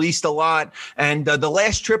the Middle East a lot, and the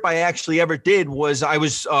last trip I actually ever did was it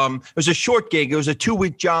was a short gig. It was a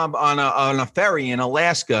 2-week job on a ferry in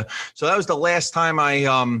Alaska. So that was the last time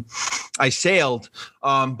I sailed.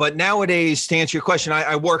 But nowadays, to answer your question,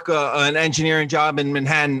 I work an engineering job in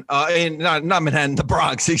Manhattan, not Manhattan, the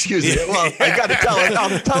Bronx. Excuse me. Well, I got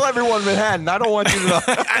to tell everyone Manhattan. I don't want you to know.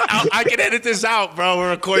 I can edit this out, bro. We're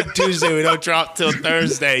recording Tuesday. We don't drop till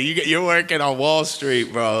Thursday. You're working on Wall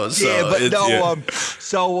Street, bro. So yeah, but no.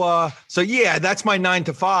 So yeah, that's my 9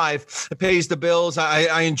 to 5. It pays the bills.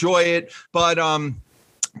 I enjoy it. But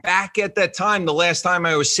back at that time, the last time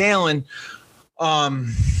I was sailing,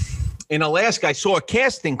 in Alaska, I saw a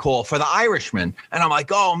casting call for The Irishman, and I'm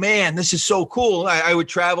like, oh man, this is so cool. I would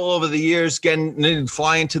travel over the years,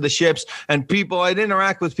 flying to the ships, and I'd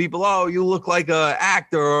interact with people. Oh, you look like an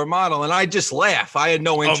actor or a model, and I just laugh. I had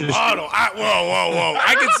no interest. A model? Whoa!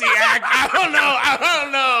 I can see act. I don't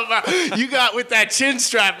know about you got with that chin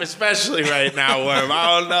strap, especially right now, Worm.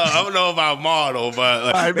 I don't know about model,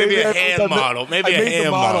 but right, maybe a hand model. Maybe a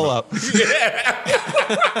hand model up.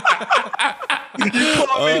 You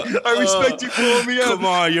call me. I respect you calling me up. Come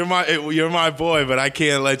on, you're my boy, but I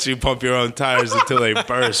can't let you pump your own tires until they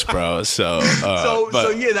burst, bro. So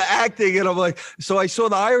the acting, and I'm like, so I saw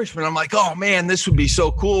The Irishman. I'm like, oh man, this would be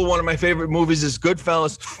so cool. One of my favorite movies is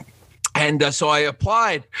Goodfellas. And so I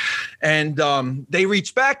applied, and they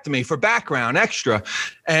reached back to me for background extra.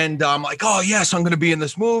 And I'm like, oh yes, I'm going to be in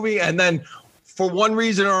this movie. And then for one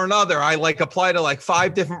reason or another, I applied to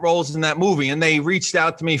 5 different roles in that movie, and they reached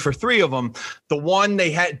out to me for 3 of them. The one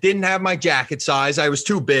they didn't have my jacket size; I was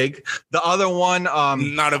too big. The other one,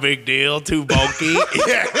 not a big deal, too bulky.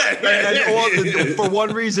 For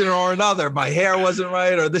one reason or another, my hair wasn't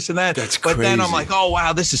right, or this and that. That's crazy. But then I'm like, oh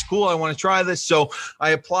wow, this is cool. I want to try this. So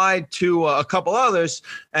I applied to a couple others,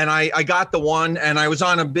 and I got the one, and I was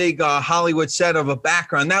on a big Hollywood set of a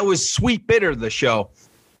background. That was Sweet Bitter, the show.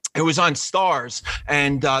 It was on Stars,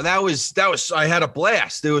 and that was I had a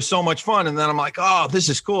blast. It was so much fun. And then I'm like, oh, this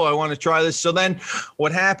is cool. I want to try this. So then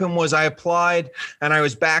what happened was I applied, and I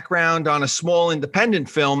was background on a small independent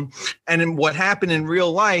film. And then what happened in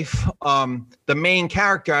real life, the main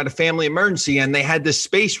character had a family emergency, and they had this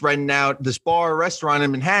space rented out, this bar or restaurant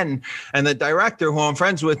in Manhattan. And the director, who I'm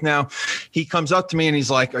friends with now, he comes up to me and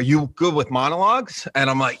he's like, are you good with monologues? And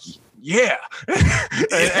I'm like, yeah. and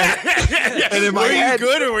in my head, you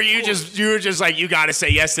good, or were you just like, you got to say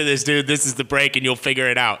yes to this, dude? This is the break, and you'll figure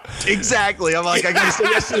it out. Exactly. I'm like, I got to say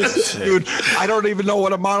yes to this, dude. I don't even know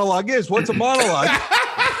what a monologue is. What's a monologue?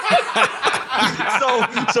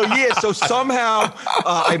 So somehow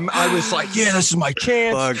I was like, yeah, this is my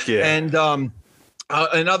chance. Fuck yeah. And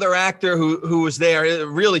another actor who was there, a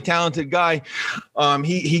really talented guy,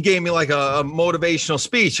 he gave me a motivational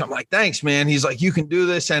speech. I'm like, thanks, man. He's like, you can do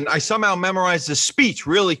this. And I somehow memorized the speech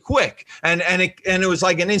really quick. And it was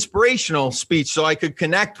like an inspirational speech, so I could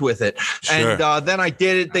connect with it. Sure. And then I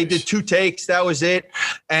did it. Nice. They did 2 takes. That was it.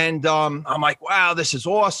 And I'm like, wow, this is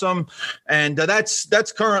awesome. And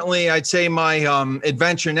that's currently, I'd say, my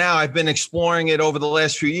adventure now. I've been exploring it over the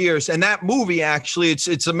last few years. And that movie, actually,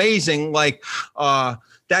 it's amazing.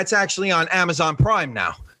 That's actually on Amazon Prime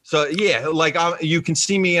now. So yeah, you can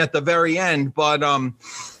see me at the very end, but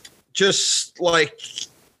just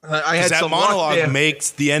I had some monologue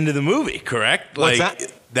makes the end of the movie, correct? What's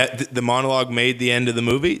that? That the monologue made the end of the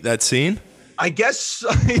movie. That scene. I guess.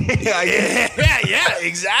 Yeah,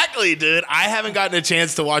 exactly, dude. I haven't gotten a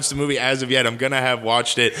chance to watch the movie as of yet. I'm gonna have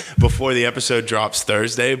watched it before the episode drops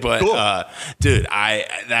Thursday. But cool. Dude,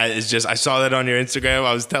 I saw that on your Instagram.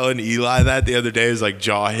 I was telling Eli that the other day. His like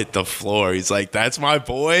jaw hit the floor. He's like, "That's my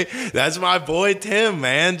boy. That's my boy Tim,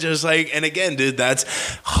 man." Just like, and again, dude, that's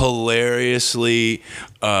hilariously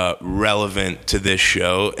relevant to this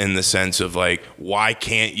show in the sense of like, why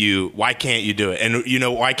can't you do it? And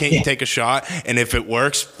why can't you take a shot? And if it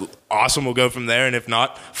works, awesome, we'll go from there. And if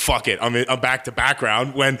not, fuck it. I'm back to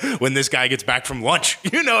background when this guy gets back from lunch.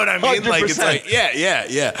 You know what I mean? 100%. Like, it's like,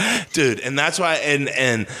 yeah, dude. And that's why,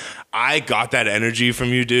 and I got that energy from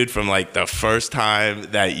you, dude, from like the first time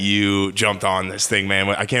that you jumped on this thing, man.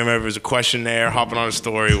 I can't remember if it was a questionnaire, hopping on a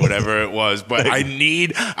story, whatever it was, but I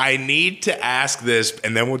need to ask this,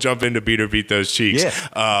 and then we'll jump into Beat or Beat Those Cheeks.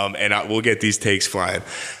 Yeah. We'll get these takes flying.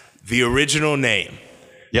 The original name.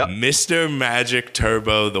 Yep. Mr. Magic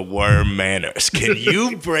Turbo, the Worm Manners. Can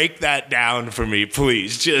you break that down for me,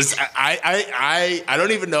 please? Just, I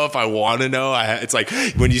don't even know if I want to know. It's like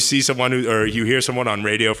when you see someone or you hear someone on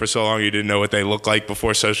radio for so long, you didn't know what they look like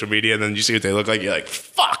before social media, and then you see what they look like, you're like,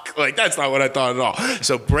 fuck, like that's not what I thought at all.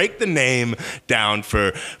 So break the name down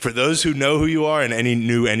for those who know who you are and any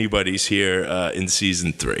new anybody's here in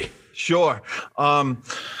season 3. Sure.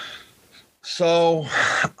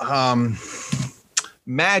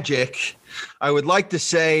 Magic, I would like to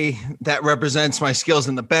say that represents my skills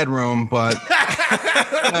in the bedroom, but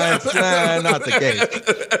that's not the case.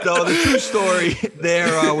 So the true story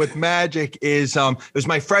there with Magic is it was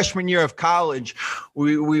my freshman year of college.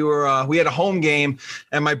 We had a home game,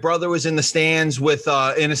 and my brother was in the stands with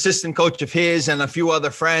an assistant coach of his and a few other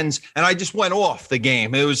friends, and I just went off the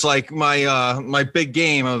game. It was like my big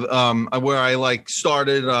game of where I like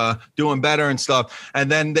started doing better and stuff,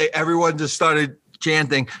 and then everyone just started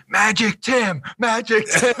chanting, "Magic Tim, Magic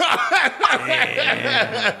Tim."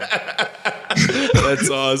 That's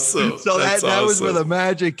awesome. So that was where the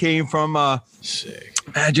magic came from. Sick.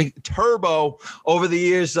 Magic Turbo. Over the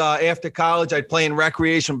years after college, I'd play in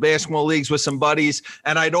recreation basketball leagues with some buddies,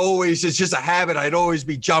 and it's just a habit. I'd always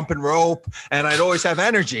be jumping rope, and I'd always have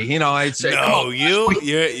energy. I'd say, "No,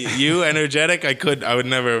 you energetic." I would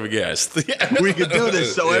never have guessed. We could do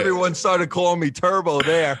this. So everyone started calling me Turbo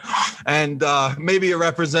there, and maybe it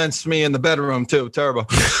represents me in the bedroom too, Turbo.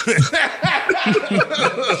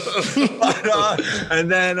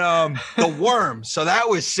 And then the Worm. So that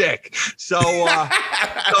was sick. So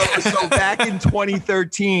back in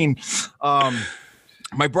 2013,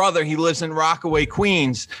 my brother, he lives in Rockaway,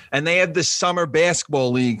 Queens, and they have this summer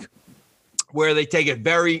basketball league where they take it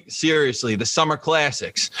very seriously, the Summer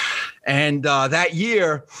Classics. And that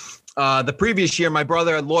year, the previous year, my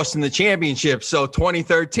brother had lost in the championship. So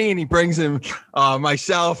 2013, he brings in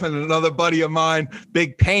myself and another buddy of mine,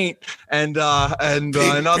 Big Paint, and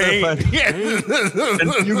another friend. Yeah.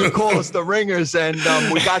 And you can call us the Ringers. And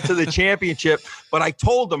we got to the championship. But I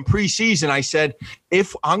told them preseason, I said,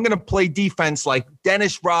 if I'm going to play defense like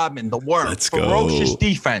Dennis Rodman, the Worm, Let's ferocious go.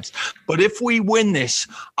 defense. But if we win this,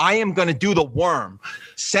 I am going to do the Worm.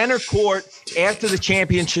 Center court after the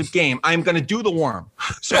championship game, I'm going to do the Worm.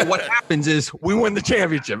 So what happens is we win the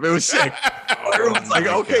championship. It was sick. Everyone's like,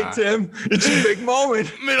 okay, God. Tim, it's a big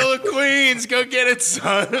moment. Middle of Queens, go get it,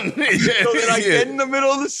 son. So then I get in the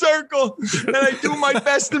middle of the circle and I do my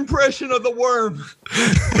best impression of the Worm.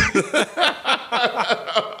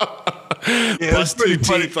 Yeah, Plus two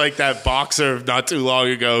teeth like that boxer not too long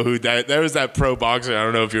ago there was that pro boxer. I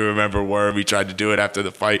don't know if you remember Worm. He tried to do it after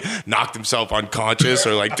the fight, knocked himself unconscious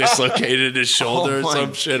or like dislocated his shoulder or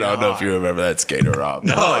some shit. I don't know if you remember that, Skater Rob.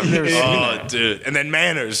 No, dude. And then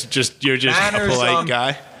Manners, you're just Manners, a polite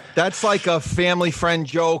guy. That's like a family friend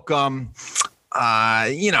joke. Some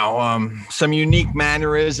unique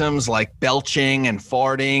mannerisms like belching and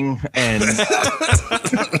farting and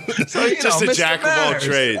so, just a Mr. jack Manners. of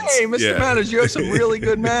all trades. Hey, Mr. Manners, you have some really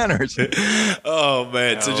good manners. Oh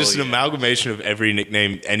man. So just an amalgamation of every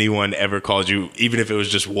nickname anyone ever called you, even if it was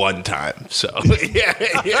just one time. So yeah.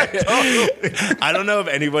 I don't know if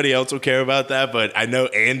anybody else will care about that, but I know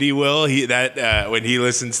Andy will. When he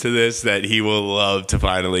listens to this, that he will love to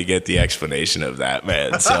finally get the explanation of that,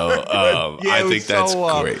 man. So I think that's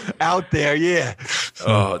great. Out there, yeah.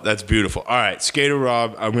 Oh, that's beautiful. All right, Skater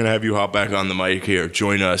Rob, I'm going to have you hop back on the mic here.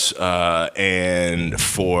 Join us. And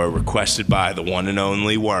for requested by the one and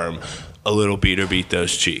only Worm, a little beat or beat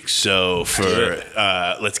those cheeks. So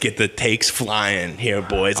let's get the takes flying here,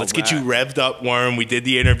 boys. Let's get you revved up, Worm. We did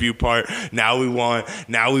the interview part. Now we want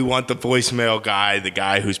the voicemail guy, the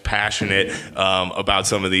guy who's passionate about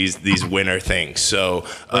some of these winter things. So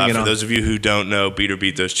for those of you who don't know, beat or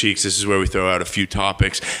beat those cheeks, this is where we throw out a few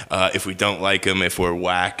topics. If we don't like them, if we're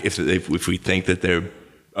whack, if we think that they're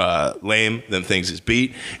lame, then things is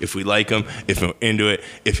beat. If we like them, if we're into it,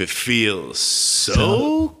 if it feels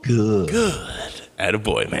so good.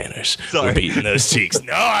 Attaboy, Manners. Sorry. We're beating those cheeks.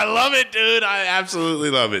 No, I love it, dude. I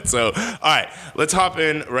absolutely love it. So, all right, let's hop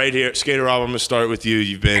in right here. Skater Rob, I'm going to start with you.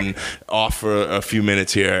 You've been off for a few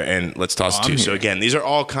minutes here, and let's toss it to you. So, again, these are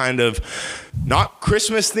all kind of not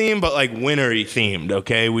Christmas themed, but like wintry themed,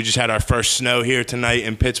 okay? We just had our first snow here tonight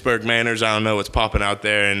in Pittsburgh, Manners. I don't know what's popping out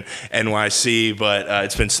there in NYC, but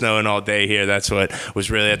it's been snowing all day here. That's what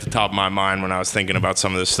was really at the top of my mind when I was thinking about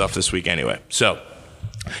some of this stuff this week anyway. So,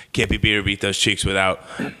 can't be beat or beat those cheeks without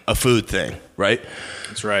a food thing, right?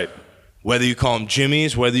 That's right. Whether you call them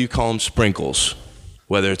Jimmy's, whether you call them sprinkles,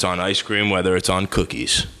 whether it's on ice cream, whether it's on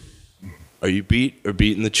cookies, are you beat or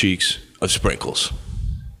beating the cheeks of sprinkles?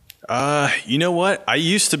 You know what? I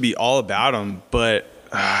used to be all about them, but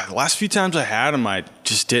the last few times I had them, I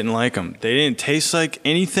just didn't like them. They didn't taste like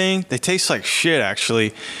anything. They taste like shit,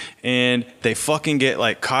 actually. And they fucking get,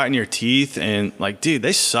 like, caught in your teeth. And, like, dude,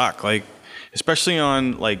 they suck. Like, especially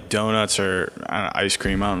on like donuts or ice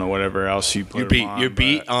cream. I don't know, whatever else you put. You're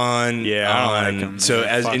beat on. Yeah, I don't like them. So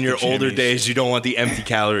as in your older days, you don't want the empty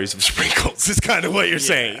calories of sprinkles. Is kind of what you're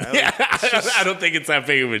saying. Yeah, I don't think it's that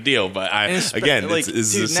big of a deal. But again, like,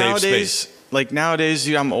 it's a safe nowadays, space. Like nowadays,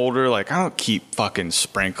 dude, I'm older. Like I don't keep fucking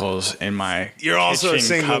sprinkles in my. You're also a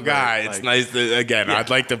single cupboard. guy. It's nice. Again, I'd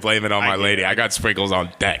like to blame it on my lady. I got sprinkles on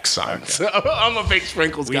deck, son. Okay. So I'm a big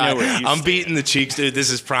sprinkles guy. I'm beating the cheeks, dude. This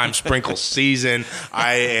is prime sprinkle season.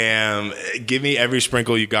 I am. Give me every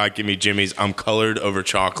sprinkle you got. Give me Jimmy's. I'm colored over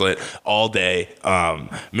chocolate all day.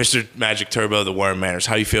 Mr. Magic Turbo, the Worm Manners.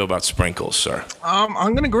 How you feel about sprinkles, sir? I'm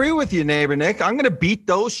going to agree with you, neighbor Nick. I'm going to beat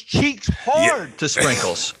those cheeks hard to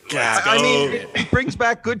sprinkles. I mean, it brings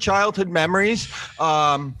back good childhood memories.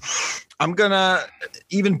 I'm going to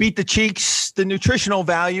even beat the cheeks, the nutritional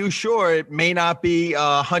value. Sure, it may not be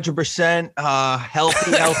 100%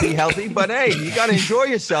 healthy, but hey, you got to enjoy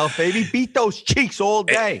yourself, baby. Beat those cheeks all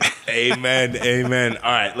day. Amen.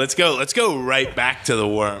 All right, let's go right back to the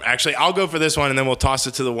Worm. Actually, I'll go for this one, and then we'll toss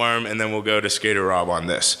it to the Worm, and then we'll go to Skater Rob on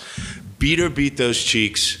this. Beat or beat those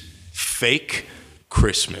cheeks, fake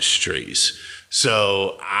Christmas trees.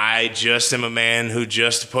 So I just am a man who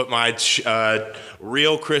just put my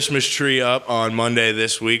real Christmas tree up on Monday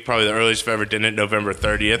this week, probably the earliest I've ever done it, November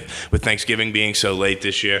 30th, with Thanksgiving being so late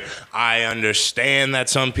this year. I understand that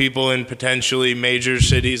some people in potentially major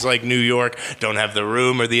cities like New York don't have the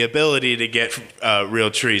room or the ability to get real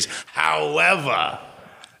trees. However,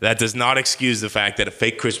 that does not excuse the fact that a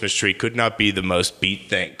fake Christmas tree could not be the most beat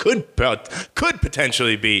thing. Could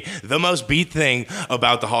potentially be the most beat thing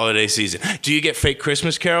about the holiday season. Do you get fake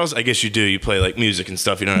Christmas carols? I guess you do. You play like music and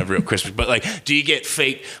stuff. You don't have real Christmas. But like, do you get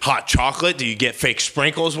fake hot chocolate? Do you get fake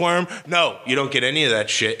sprinkles, Worm? No, you don't get any of that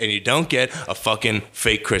shit. And you don't get a fucking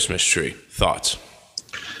fake Christmas tree. Thoughts?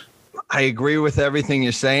 I agree with everything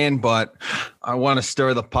you're saying, but I want to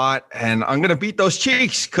stir the pot, and I'm going to beat those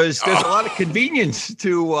cheeks because there's a lot of convenience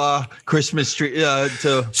to Christmas tree.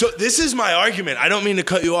 So this is my argument. I don't mean to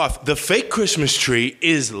cut you off. The fake Christmas tree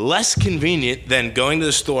is less convenient than going to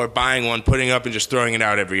the store, buying one, putting it up, and just throwing it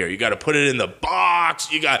out every year. You got to put it in the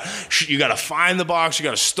box. You got to find the box. You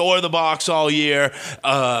got to store the box all year.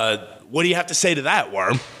 What do you have to say to that,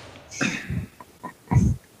 Worm?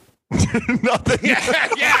 nothing.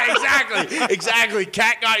 Yeah, exactly.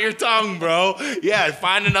 Cat got your tongue, bro. Yeah,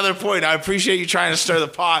 find another point. I appreciate you trying to stir the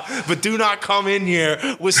pot, but do not come in here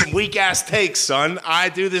with some weak ass takes, son. I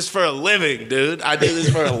do this for a living, dude. I do this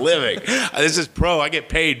for a living. This is pro. I get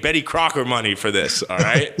paid Betty Crocker money for this. All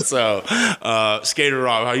right. So, Skater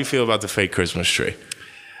Rob, how you feel about the fake Christmas tree?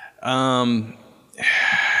 I'm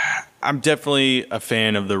definitely a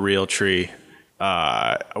fan of the real tree.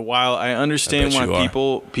 While I understand why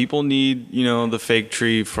people need, the fake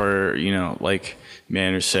tree for, like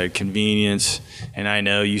Manners said, convenience. And I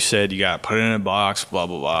know you said you got to put it in a box, blah,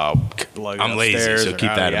 blah, blah. I'm lazy, so keep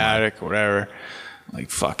that in attic, whatever. Like,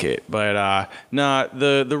 fuck it. But, no,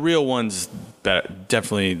 the real one's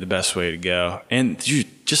definitely the best way to go. And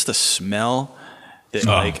just the smell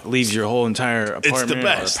that leaves your whole entire apartment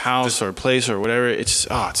or house or place or whatever. It's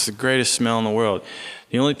the greatest smell in the world.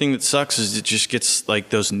 The only thing that sucks is it just gets like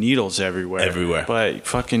those needles everywhere. But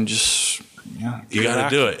fucking just Yeah, You got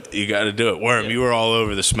to do it. You got to do it. Worm, you were all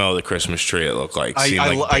over the smell of the Christmas tree, it looked like.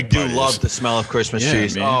 I do love the smell of Christmas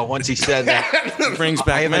trees. Man. Oh, once he said that. It brings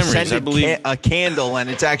back memories, I believe. A candle, and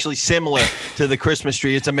it's actually similar to the Christmas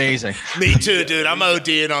tree. It's amazing. Me too, dude. I'm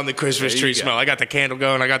ODing on the Christmas tree smell. I got the candle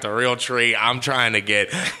going. I got the real tree. I'm trying to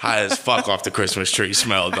get high as fuck off the Christmas tree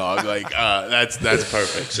smell, dog. Like, that's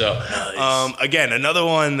perfect. So, again, another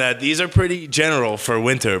one that these are pretty general for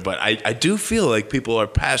winter, but I do feel like people are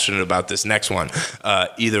passionate about this next one.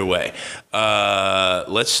 Either way,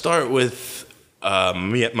 let's start with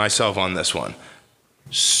myself on this one.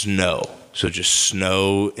 Snow. So just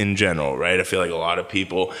snow in general, right? I feel like a lot of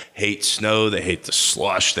people hate snow. They hate the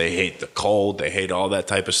slush. They hate the cold. They hate all that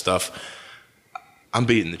type of stuff. I'm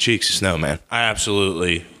beating the cheeks of snow, man. I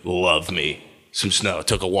absolutely love me some snow. I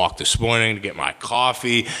took a walk this morning to get my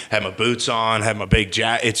coffee, had my boots on, had my big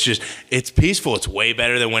jacket. It's peaceful. It's way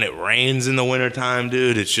better than when it rains in the wintertime,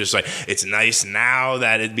 dude. It's just like, it's nice now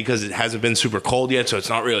that because it hasn't been super cold yet, so it's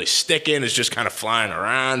not really sticking. It's just kind of flying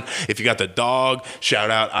around. If you got the dog, shout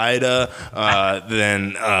out Ida,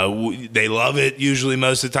 then they love it usually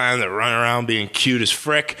most of the time. They run around being cute as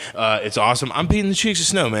frick. It's awesome. I'm beating the cheeks of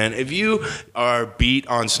snow, man. If you are beat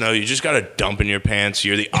on snow, you just got to dump in your pants.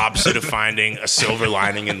 You're the opposite of finding a silver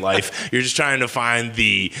lining in life. You're just trying to find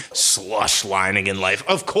the slush lining in life.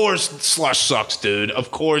 Of course, slush sucks, dude.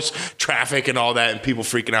 Of course, traffic and all that and people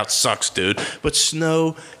freaking out sucks, dude. But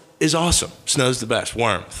snow is awesome. Snow's the best.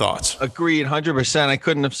 Worm, thoughts? Agreed, 100%. I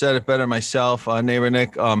couldn't have said it better myself, neighbor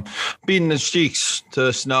Nick. Beating the cheeks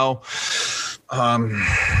to snow.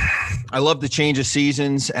 I love the change of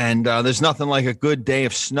seasons, and there's nothing like a good day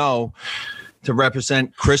of snow to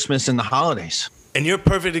represent Christmas and the holidays. And you're a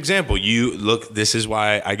perfect example. You look, this is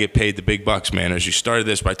why I get paid the big bucks, man. As you started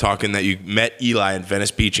this by talking that you met Eli in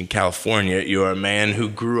Venice Beach in California. You're a man who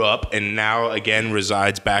grew up and now again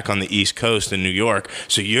resides back on the East Coast in New York.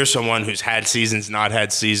 So you're someone who's had seasons, not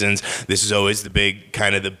had seasons. This is always the big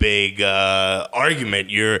argument.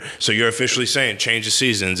 You're officially saying change of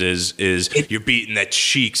seasons is you're beating that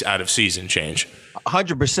cheeks out of season change.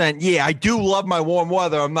 100%. Yeah, I do love my warm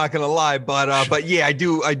weather. I'm not gonna lie, but yeah, I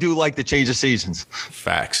do like the change of seasons.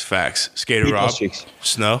 Facts. Skater Rob,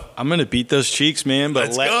 snow. I'm gonna beat those cheeks, man.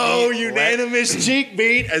 But let's go, unanimous cheek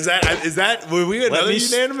beat. Is that were we another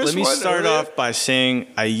unanimous? Let me start off by saying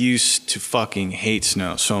I used to fucking hate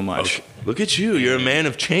snow so much. Okay. Look at you. You're a man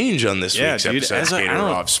of change on this week's episode, Skater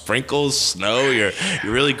Rob. Sprinkles, snow. You're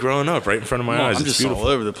really growing up right in front of my eyes. I'm just all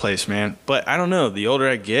over the place, man. But I don't know. The older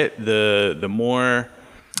I get, the more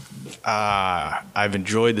I've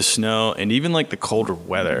enjoyed the snow and even like the colder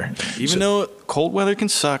weather. Even though cold weather can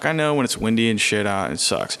suck, I know when it's windy and shit out, it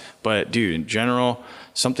sucks. But dude, in general,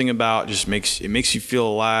 something about just makes you feel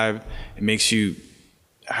alive. It makes you,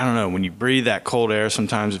 I don't know, when you breathe that cold air,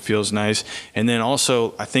 sometimes it feels nice. And then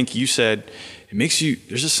also, I think you said, it makes you,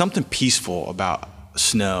 there's just something peaceful about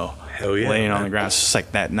snow. Hell yeah, laying on the ground. It's just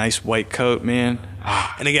like that nice white coat, man.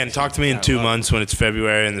 And again, talk to me in 2 months when it's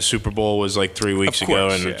February and the Super Bowl was like 3 weeks ago,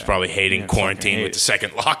 and it's probably hating quarantine with the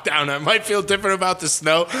second lockdown. I might feel different about the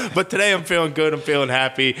snow, but today I'm feeling good. I'm feeling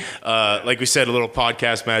happy. Like we said, a little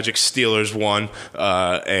podcast magic. Steelers won,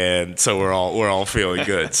 and so we're all feeling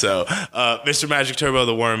good. So, Mr. Magic Turbo,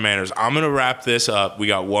 the Worm Manners. I'm gonna wrap this up. We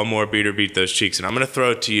got one more beat those cheeks, and I'm gonna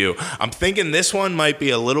throw it to you. I'm thinking this one might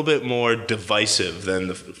be a little bit more divisive than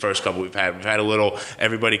the first couple we've had. We've had a little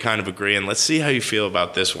everybody kind of agreeing. Let's see how you feel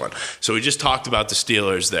about this one. So we just talked about the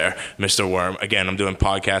Steelers there, Mr. Worm. Again, I'm doing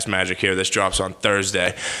podcast magic here. This drops on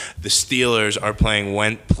Thursday. The Steelers are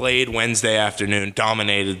played Wednesday afternoon,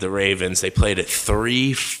 dominated the Ravens. They played at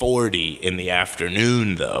 3:40 in the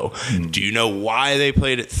afternoon, though. Do you know why they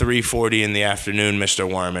played at 3:40 in the afternoon,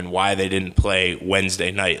 Mr. Worm, and why they didn't play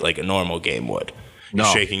Wednesday night like a normal game would? No.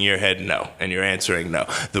 You're shaking your head no, and you're answering no.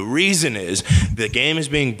 The reason is the game is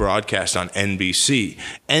being broadcast on NBC.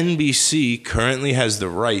 NBC currently has the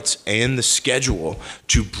rights and the schedule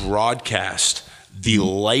to broadcast the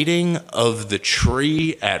lighting of the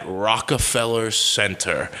tree at Rockefeller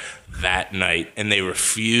Center that night, and they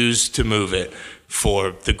refused to move it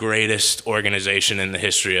for the greatest organization in the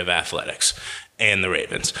history of athletics and the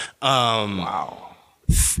Ravens. Wow.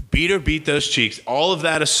 Beat those cheeks. All of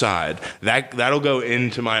that aside, that'll go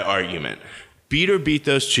into my argument. Beat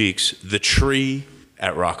those cheeks. The tree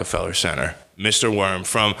at Rockefeller Center, Mr. Worm,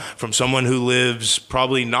 from someone who lives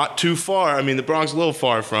probably not too far. I mean, the Bronx is a little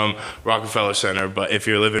far from Rockefeller Center, but if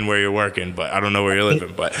you're living where you're working, but I don't know where you're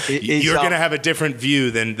living, but you're going to have a different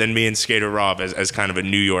view than me and Skater Rob as kind of a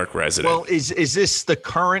New York resident. Well, is this the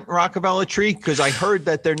current Rockefeller tree? Because I heard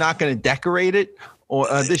that they're not going to decorate it. or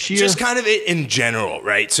this year? Just kind of in general,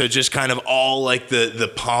 right? So just kind of all like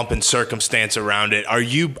the pomp and circumstance around it. Are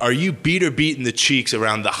you beat or beating the cheeks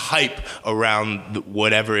around the hype around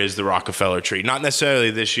whatever is the Rockefeller tree? Not necessarily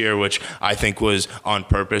this year, which I think was on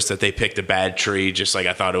purpose that they picked a bad tree. Just like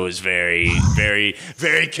I thought it was very, very,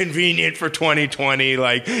 very convenient for 2020.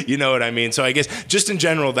 Like, you know what I mean? So I guess just in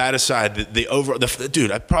general, that aside,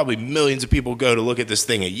 dude, probably millions of people go to look at this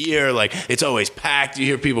thing a year. Like, it's always packed. You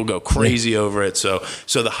hear people go crazy over it. So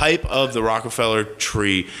the hype of the Rockefeller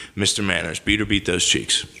tree, Mr. Manners, beat or beat those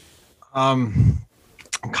cheeks? I'm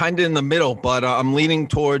kind of in the middle, but I'm leaning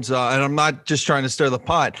towards, and I'm not just trying to stir the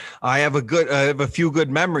pot. I have a few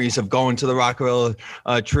good memories of going to the Rockefeller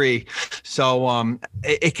tree. So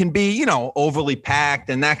it can be, you know, overly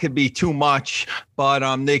packed, and that could be too much. But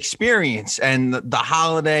the experience and the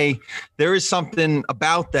holiday, there is something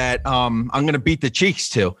about that I'm going to beat the cheeks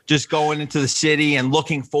to. Just going into the city and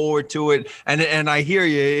looking forward to it. And I hear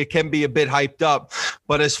you, it can be a bit hyped up.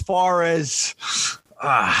 But as far as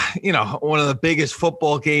you know, one of the biggest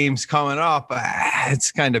football games coming up,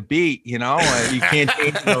 it's kind of beat, you know, you can't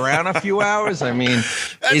change it around a few hours. I mean,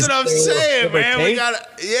 that's what I'm saying, man. We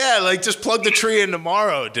like just plug the tree in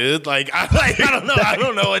tomorrow, dude. Like, I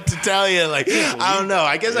don't know what to tell you. Like, I don't know.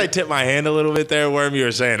 I guess I tipped my hand a little bit there, Worm. You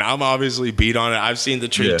were saying I'm obviously beat on it. I've seen the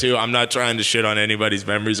tree too. I'm not trying to shit on anybody's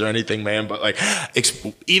memories or anything, man. But like,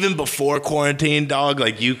 even before quarantine, dog,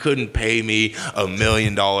 like you couldn't pay me $1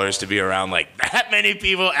 million to be around like that many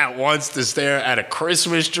people at once to stare at a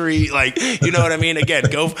Christmas tree. Like, you know what I mean? Again,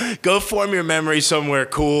 go form your memory somewhere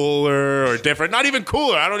cooler or different. Not even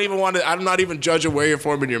cooler. I'm not even judging where you're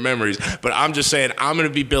forming your memories, but I'm just saying I'm going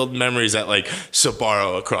to be building memories at like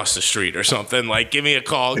Sbarro across the street or something. Like, give me a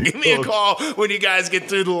call when you guys get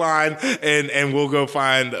through the line and we'll go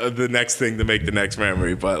find the next thing to make the next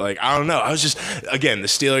memory. But like, I don't know. I was just, again, the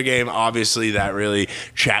Steeler game, obviously that really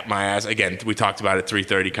chapped my ass. Again, we talked about it,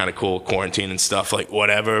 3:30, kind of cool, quarantine and stuff, like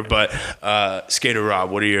whatever. But Skater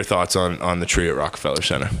Rob, what are your thoughts on the tree at Rockefeller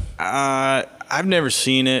Center? I've never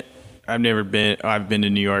seen it. I've been to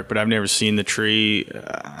New York, but I've never seen the tree.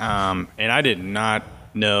 And I did not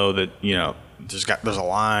know that, you know, there's a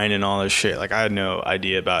line and all this shit. Like, I had no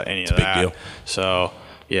idea about any of that. Big deal. So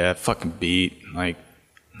yeah, fucking beat. Like,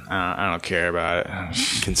 I don't care about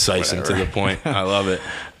it. Concise and to the point. I love it.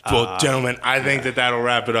 Well, gentlemen, I think that'll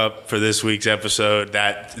wrap it up for this week's episode,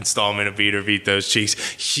 that installment of Beat or Beat Those Cheeks.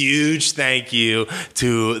 Huge thank you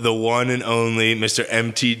to the one and only Mr.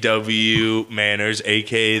 MTW Manners,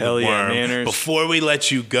 a.k.a. The Worm. Manners. Before we let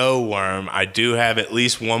you go, Worm, I do have at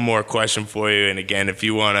least one more question for you. And again, if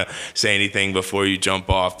you want to say anything before you jump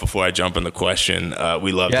off, before I jump in the question,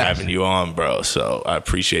 we love having you on, bro. So I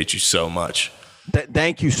appreciate you so much.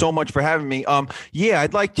 Thank you so much for having me.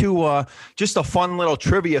 I'd like to just a fun little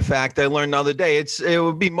trivia fact I learned the other day. It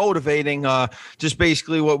would be motivating. Just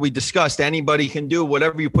basically what we discussed. Anybody can do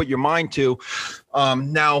whatever you put your mind to.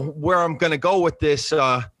 Now, where I'm going to go with this,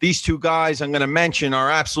 these two guys I'm going to mention are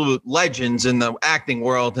absolute legends in the acting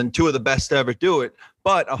world and two of the best to ever do it.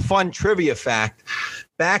 But a fun trivia fact.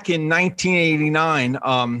 Back in 1989,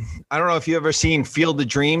 I don't know if you ever seen Field of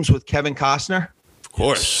Dreams with Kevin Costner. Of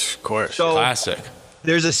course. So classic.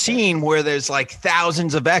 There's a scene where there's like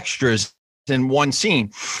thousands of extras in one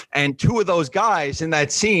scene. And two of those guys in that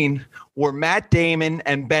scene were Matt Damon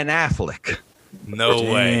and Ben Affleck. No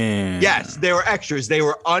way. Yes, they were extras. They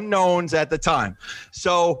were unknowns at the time.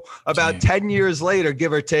 So about 10 years later,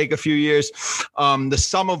 give or take a few years, The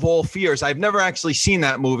Sum of All Fears. I've never actually seen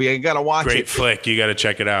that movie. I got to watch it. Great flick. You got to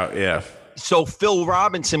check it out. Yeah. So Phil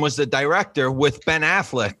Robinson was the director with Ben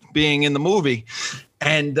Affleck being in the movie.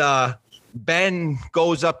 And Ben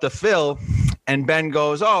goes up to Phil and Ben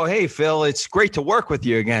goes, "Oh, hey, Phil, it's great to work with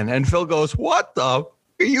you again." And Phil goes, "What the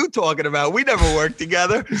are you talking about? We never worked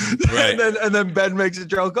together." Right. and then Ben makes a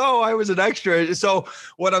joke, "Oh, I was an extra." So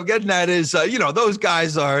what I'm getting at is, those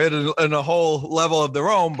guys are in a whole level of their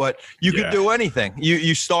own, but you can do anything.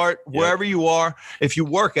 You start wherever you are. If you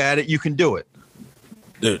work at it, you can do it.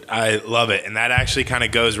 Dude, I love it. And that actually kind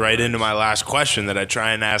of goes right into my last question that I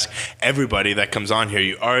try and ask everybody that comes on here.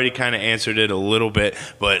 You already kind of answered it a little bit,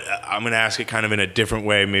 but I'm going to ask it kind of in a different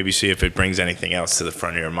way, maybe see if it brings anything else to the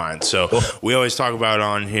front of your mind. So we always talk about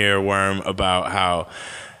on here, Worm, about how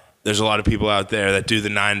there's a lot of people out there that do the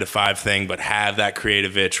 9-to-5 thing, but have that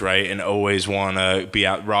creative itch, right? And always want to be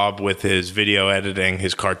out. Rob with his video editing,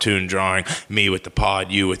 his cartoon drawing, me with the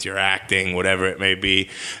pod, you with your acting, whatever it may be.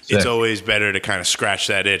 Sick. It's always better to kind of scratch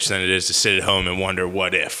that itch than it is to sit at home and wonder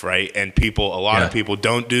what if, right? And a lot of people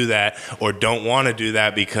don't do that or don't want to do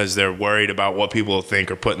that because they're worried about what people will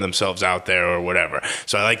think or putting themselves out there or whatever.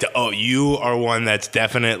 So I like to, you are one that's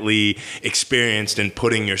definitely experienced in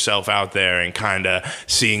putting yourself out there and kind of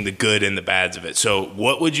seeing the good and the bads of it. So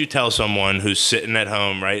what would you tell someone who's sitting at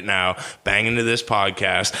home right now, banging to this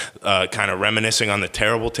podcast, kind of reminiscing on the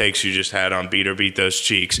terrible takes you just had on Beat or Beat Those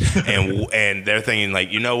Cheeks, and they're thinking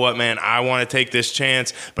like, you know what, man, I want to take this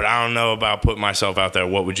chance, but I don't know about putting myself out there.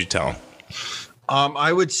 What would you tell them?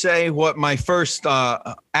 I would say what my first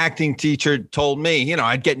acting teacher told me.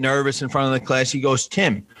 I'd get nervous in front of the class. He goes,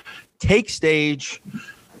 Tim, take stage,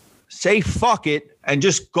 say fuck it, and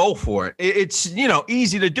just go for it. It's,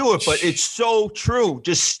 easy to do it, but it's so true.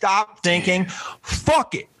 Just stop thinking,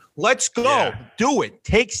 fuck it. Let's go. Yeah. Do it.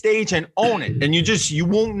 Take stage and own it. And you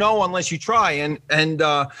won't know unless you try. And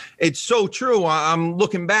it's so true. I'm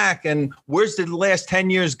looking back and where's the last 10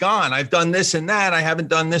 years gone? I've done this and that. I haven't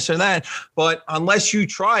done this or that. But unless you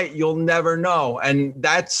try it, you'll never know. And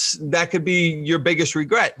that could be your biggest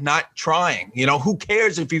regret, not trying. Who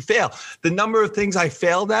cares if you fail? The number of things I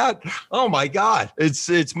failed at, oh my God,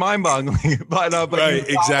 it's mind-boggling. but right,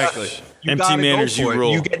 exactly. Empty manners, you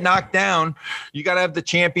rule. You get knocked down. You got to have the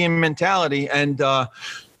champion mentality, and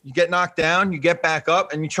you get knocked down, you get back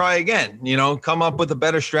up, and you try again. Come up with a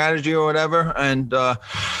better strategy or whatever, and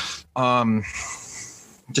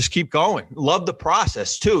just keep going. Love the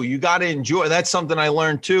process too. You got to enjoy. That's something I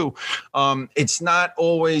learned too. It's not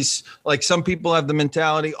always like some people have the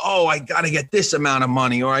mentality, oh, I got to get this amount of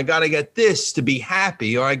money, or I got to get this to be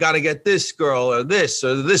happy, or I got to get this girl or this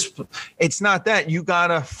or this. It's not that. You got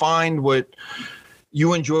to find what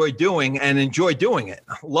you enjoy doing and enjoy doing it.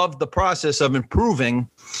 Love the process of improving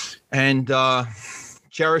and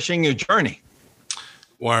cherishing your journey.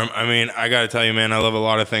 Worm, I mean, I got to tell you, man, I love a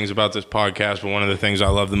lot of things about this podcast, but one of the things I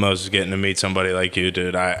love the most is getting to meet somebody like you,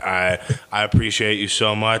 dude. I appreciate you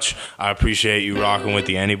so much. I appreciate you rocking with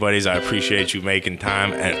the Anybody's. I appreciate you making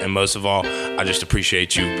time. And most of all, I just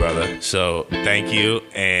appreciate you, brother. So thank you.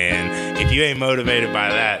 And if you ain't motivated by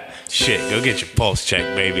that, shit, go get your pulse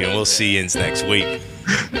checked, baby, and we'll see you next week.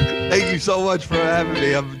 Thank you so much for having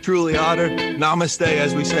me. I'm truly honored. Namaste,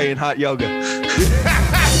 as we say in hot yoga.